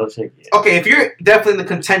time, Belichick, okay, if you're definitely in the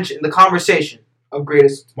contention, the conversation of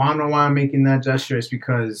greatest. Well, I don't know why I'm making that gesture. It's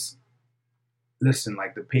because, listen,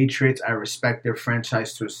 like the Patriots, I respect their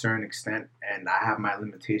franchise to a certain extent, and I have my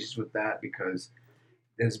limitations with that because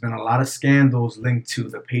there's been a lot of scandals linked to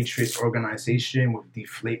the Patriots organization with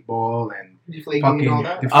Deflateball and Deflategate and all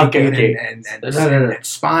that. And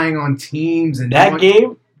spying on teams and that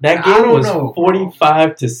game was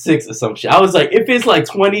 45-6 or some shit. I was like, if it's like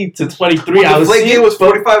 20-23, I was seeing game was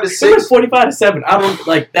 45-6. It was 45-7. I don't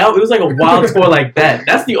like that. It was like a wild score like that.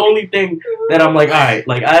 That's the only thing that I'm like, all right,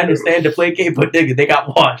 like I understand the play game, but nigga, they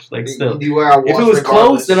got washed. Like still, if it was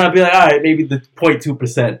close, then I'd be like, all right, maybe the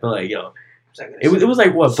 0.2%. But like, yo. It was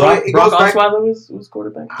like what? So Brock Osweiler was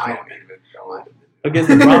quarterback? I don't even know. Against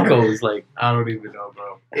the Broncos, like I don't even know,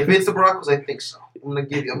 bro. If it's the Broncos, I think so. I'm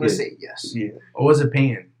gonna say yes. Yeah. Or was it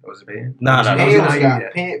Payne? Nah.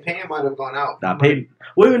 Payne might have gone out. Nah, Payne.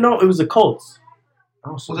 Wait, no, it was the Colts.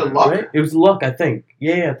 Oh, so was it Luck? Right? It was Luck, I think.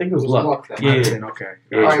 Yeah, I think it was Luck. Yeah. Okay.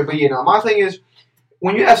 Yeah. All right, but my thing is,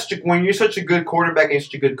 when you're such a good quarterback and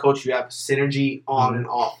such a good coach, you have synergy on and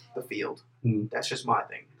off the field. Mm. That's just my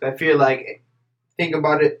thing. I feel like, think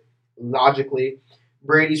about it logically,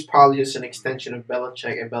 Brady's probably just an extension of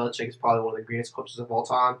Belichick, and Belichick is probably one of the greatest coaches of all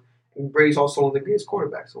time. And Brady's also one of the greatest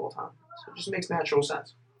quarterbacks of all time. So it just makes natural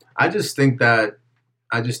sense. I just think that,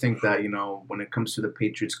 when it comes to the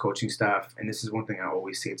Patriots coaching staff, and this is one thing I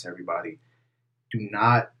always say to everybody, do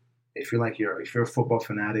not, if you're a football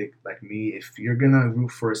fanatic like me, if you're gonna root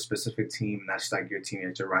for a specific team, and that's like your team,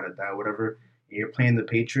 it's your ride or die, whatever, and you're playing the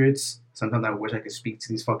Patriots, sometimes I wish I could speak to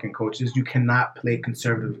these fucking coaches. You cannot play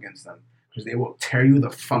conservative against them because they will tear you the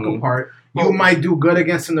fuck apart. You might do good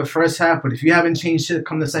against them the first half, but if you haven't changed shit,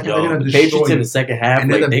 come the second, they're gonna destroy Patriots you. In the second half,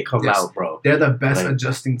 like they come out, bro. They're the best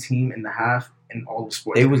adjusting team in the half in all the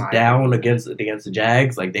sports. They was down against the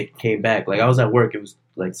Jags, like they came back. Like I was at work, it was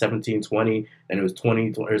like 17-20, and it was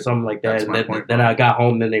 20 or something like that. And then I got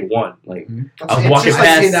home, then they won. Like I was walking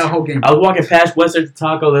past that whole game. I was walking past Western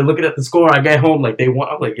Taco, and looking at the score. I got home, like they won.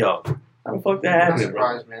 I'm like, yo, how the fuck that happened? I'm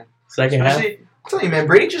surprised, man. Second half. I'm telling you, man,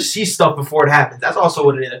 Brady just sees stuff before it happens. That's also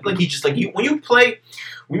what it is. I feel like he just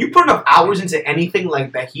when you put enough hours into anything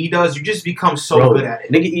like that he does, you just become so good at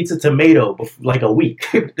it. Nigga eats a tomato like a week.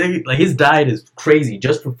 Like his diet is crazy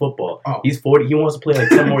just for football. Oh. He's 40. He wants to play like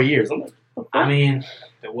 10 more years. I'm like, I mean,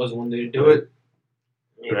 there was one day to do it.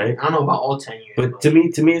 Right? I don't know about all 10 years. But to me,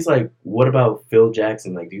 it's like, what about Phil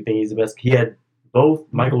Jackson? Like, do you think he's the best? He had both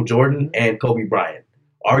Michael Jordan and Kobe Bryant.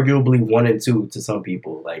 Arguably 1 and 2 to some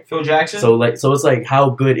people, like Phil Jackson. So it's like,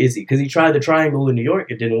 how good is he? Because he tried the triangle in New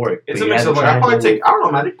York, it didn't work. It's a mix of I don't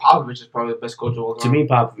know, man. I think Popovich is probably the best coach of all time. To me,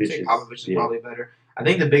 Popovich is probably better. I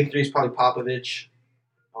think the big three is probably Popovich,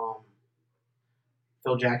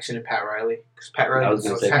 Phil Jackson, and Pat Riley. Because Pat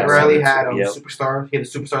Riley had superstar. He had the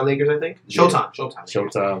superstar Lakers, I think.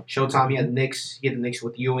 Showtime. He had the Knicks. He had the Knicks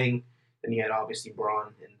with Ewing. Then he had obviously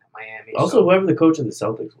Braun and Miami. Also, whoever the coach of the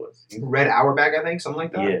Celtics was. Red Auerbach, I think, something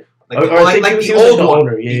like that. Yeah. Like the old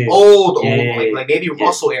one. The old, like maybe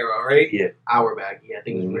Russell era, right? Yeah. Auerbach. Yeah, I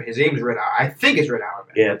think his name's Red Auerbach. I think it's Red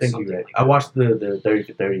Auerbach. Yeah, I think you're right. I watched the 30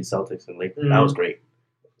 for 30 Celtics and Lakers. That was great.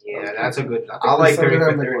 Yeah, that's a good. I like 30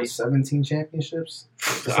 for 30. 17 championships.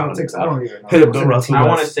 Celtics. I don't even know. I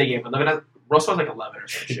want to say but look at Russell has like 11 or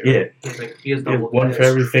something. Yeah. He has double. One for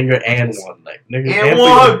every finger and one. Like, nigga,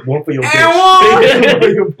 and one for your and bitch. One for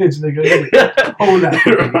your bitch, nigga.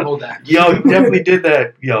 Hold that. Yo, he definitely did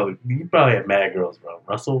that. Yo, he probably had mad girls, bro.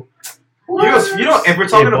 Russell. You know, if we're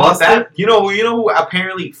talking about that, you know who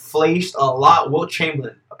apparently flashed a lot? Wilt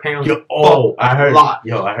Chamberlain. Apparently, I heard a lot.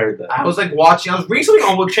 Yo, I heard that. I was recently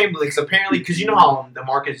on Wilt Chamberlain because apparently, because you know how the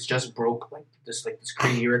market just broke this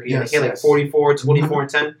crazy record. He had like 44, 24, and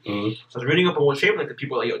 10. Mm-hmm. So I was reading up on Wilt Chamberlain because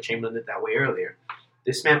people were like, yo, Chamberlain did that way earlier.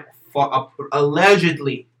 This man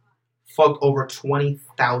allegedly fucked over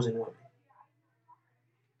 20,000 women.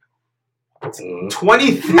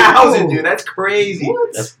 20,000, dude. That's crazy.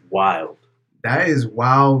 What? That's wild. That is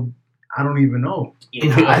wild. I don't even know.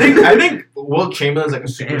 Yeah, I think Will Chamberlain's like a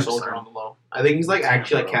super Damn, soldier son. on the low. I think he's like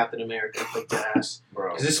actually like bro. Captain America, like that ass. Bro.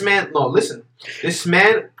 Because this man, no, listen, this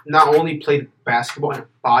man not only played basketball and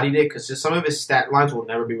bodied it, because some of his stat lines will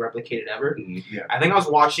never be replicated ever. Yeah. I think I was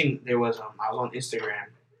watching. I was on Instagram,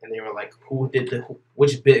 and they were like,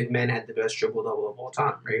 which big man had the best triple double of all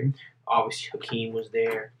time, right? Obviously, Hakeem was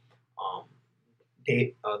there.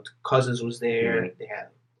 Cousins was there. Mhm. They had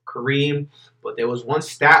Kareem, but there was one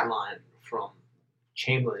stat line from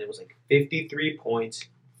Chamberlain. It was like 53 points,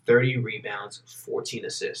 30 rebounds, 14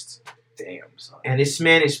 assists. Damn, son. And this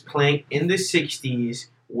man is playing in the 60s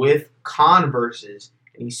with Converses,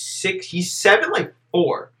 and he's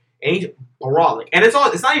 7'4", and he's brolic. And it's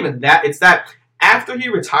not even that. It's that after he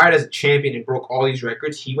retired as a champion and broke all these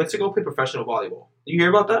records, he went to go play professional volleyball. Did you hear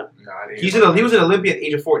about that? No, I didn't. He was an Olympian at the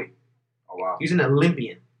age of 40. Oh wow. He was an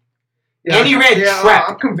Olympian. Yeah, And he ran track.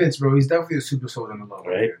 I'm convinced, bro. He's definitely a super soldier on the low.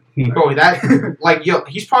 Right. Bro, that like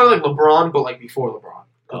he's probably like LeBron, but like before LeBron.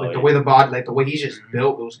 Like the way the body, like the way he's just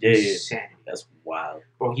built, it was insanity. That's wild.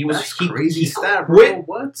 Bro, That's crazy stat, bro. quit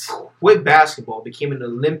What? with basketball, became an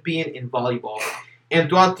Olympian in volleyball, and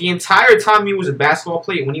throughout the entire time he was a basketball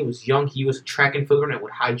player, when he was young, he was a track and field runner and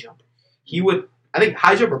would high jump. He would, I think,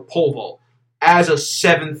 high jump or pole vault as a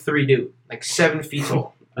 7'3" dude, like 7 feet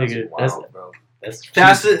tall. Nigga, Wild, bro. that's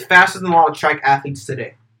Faster than a lot of track athletes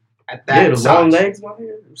today. At that the size. long legs, my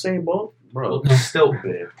man. Usain Bolt, bro. Well, still,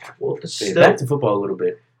 Man. well, Back still. to football a little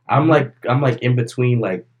bit. I'm like in between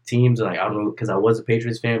like teams, and like I don't know, because I was a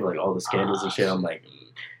Patriots fan, but like all the scandals and shit. I'm like,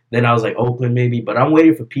 then I was like Oakland maybe, but I'm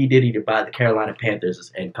waiting for P Diddy to buy the Carolina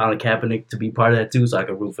Panthers and Colin Kaepernick to be part of that too, so I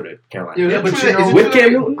can root for the Carolina. Yeah, Yeah, but but you know, with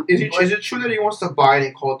Cam Newton, is it true that he wants to buy it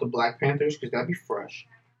and call it the Black Panthers? Because that'd be fresh.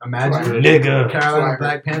 Imagine Nigga. Carolina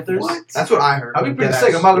Black Panthers. What? That's what I heard. That'd be pretty That's-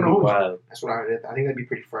 sick. I'm not gonna hold you. Wow. That's what I heard. I think that'd be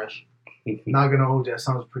pretty fresh. Not gonna hold you. That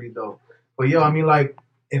sounds pretty dope. But yo, I mean, like,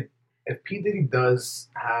 if P Diddy does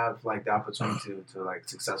have like the opportunity to like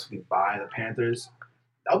successfully buy the Panthers,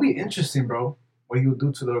 that'll be interesting, bro. What he would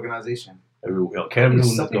do to the organization. Yo, Cam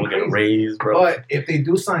Newton's Something gonna get a crazy. raise, bro. But if they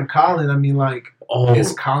do sign Colin, I mean, like, Oh,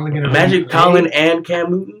 is Colin gonna imagine really play? Colin and Cam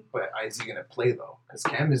Newton. But is he gonna play though? Because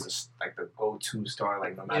Cam is like the go-to star.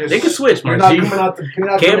 Like no matter. They can switch, You're man. not coming out the. You're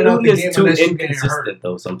not Cam coming out Newton the game is too unless you get hurt. inconsistent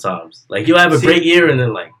though. Sometimes, like he'll have a See- great year and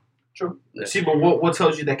then like. True. Yeah. See, but what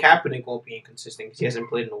tells you that Kaepernick won't be inconsistent because he hasn't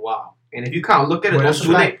played in a while? And if you kind of look at it, Well, that's do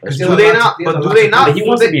a they? fact, 'cause Do he has they a lot not? to- he has But a do lot they to- not? But he do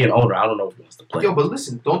wants they- to be an owner. I don't know if he wants to play. Yo, but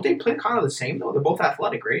listen, don't they play kind of the same though? They're both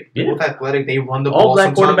athletic, right? They're Yeah. both athletic. They run the All ball.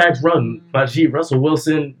 black sometimes. quarterbacks run. But gee, Russell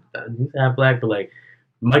Wilson, he's not black, but like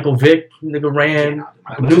Michael Vick, nigga ran. Yeah,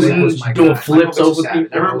 Michael Newton Vick was was my doing guy. flips Michael over Vick's savage.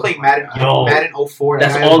 people. I remember playing Madden. Yo. Madden 04.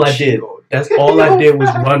 That's that guy all was I a did. cheat code. That's all I did was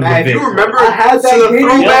run Man, with if Vick. you remember, I had that to the game.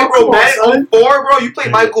 throwback, Yeah, bro, come on, Madden 04, bro, you play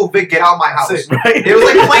Michael Vick, get out of my house. Right? It was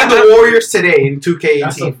like playing the Warriors today in 2K18.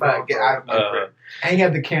 That's a bro. fact, Get bro. out of my crib. And he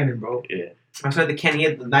had the cannon, bro. Yeah. I said the Kenny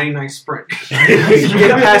had the 99 sprint.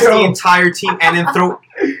 Get past the entire team and then throw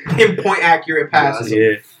pinpoint accurate passes.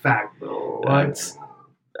 Yeah. Fact, bro. What?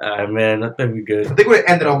 Man, I think we good. I think we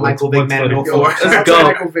ended on Michael Vick, man, in What's 04. funny? Shout out go. to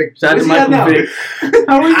Michael Vick. Shout out Where's to he at Michael now? Vick.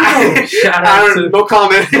 How is he know? Shout I out don't, to no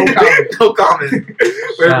comment. No comment. No comment.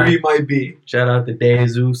 Wherever he might be. shout out to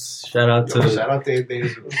Dejesus. Shout out Yo, to. shout out to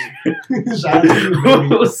Dejesus. Shout out to you, baby.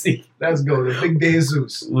 We'll see. Let's go. The big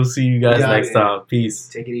Dejesus. We'll see you guys Yeah, next yeah. time. Peace.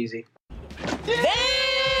 Take it easy. Damn!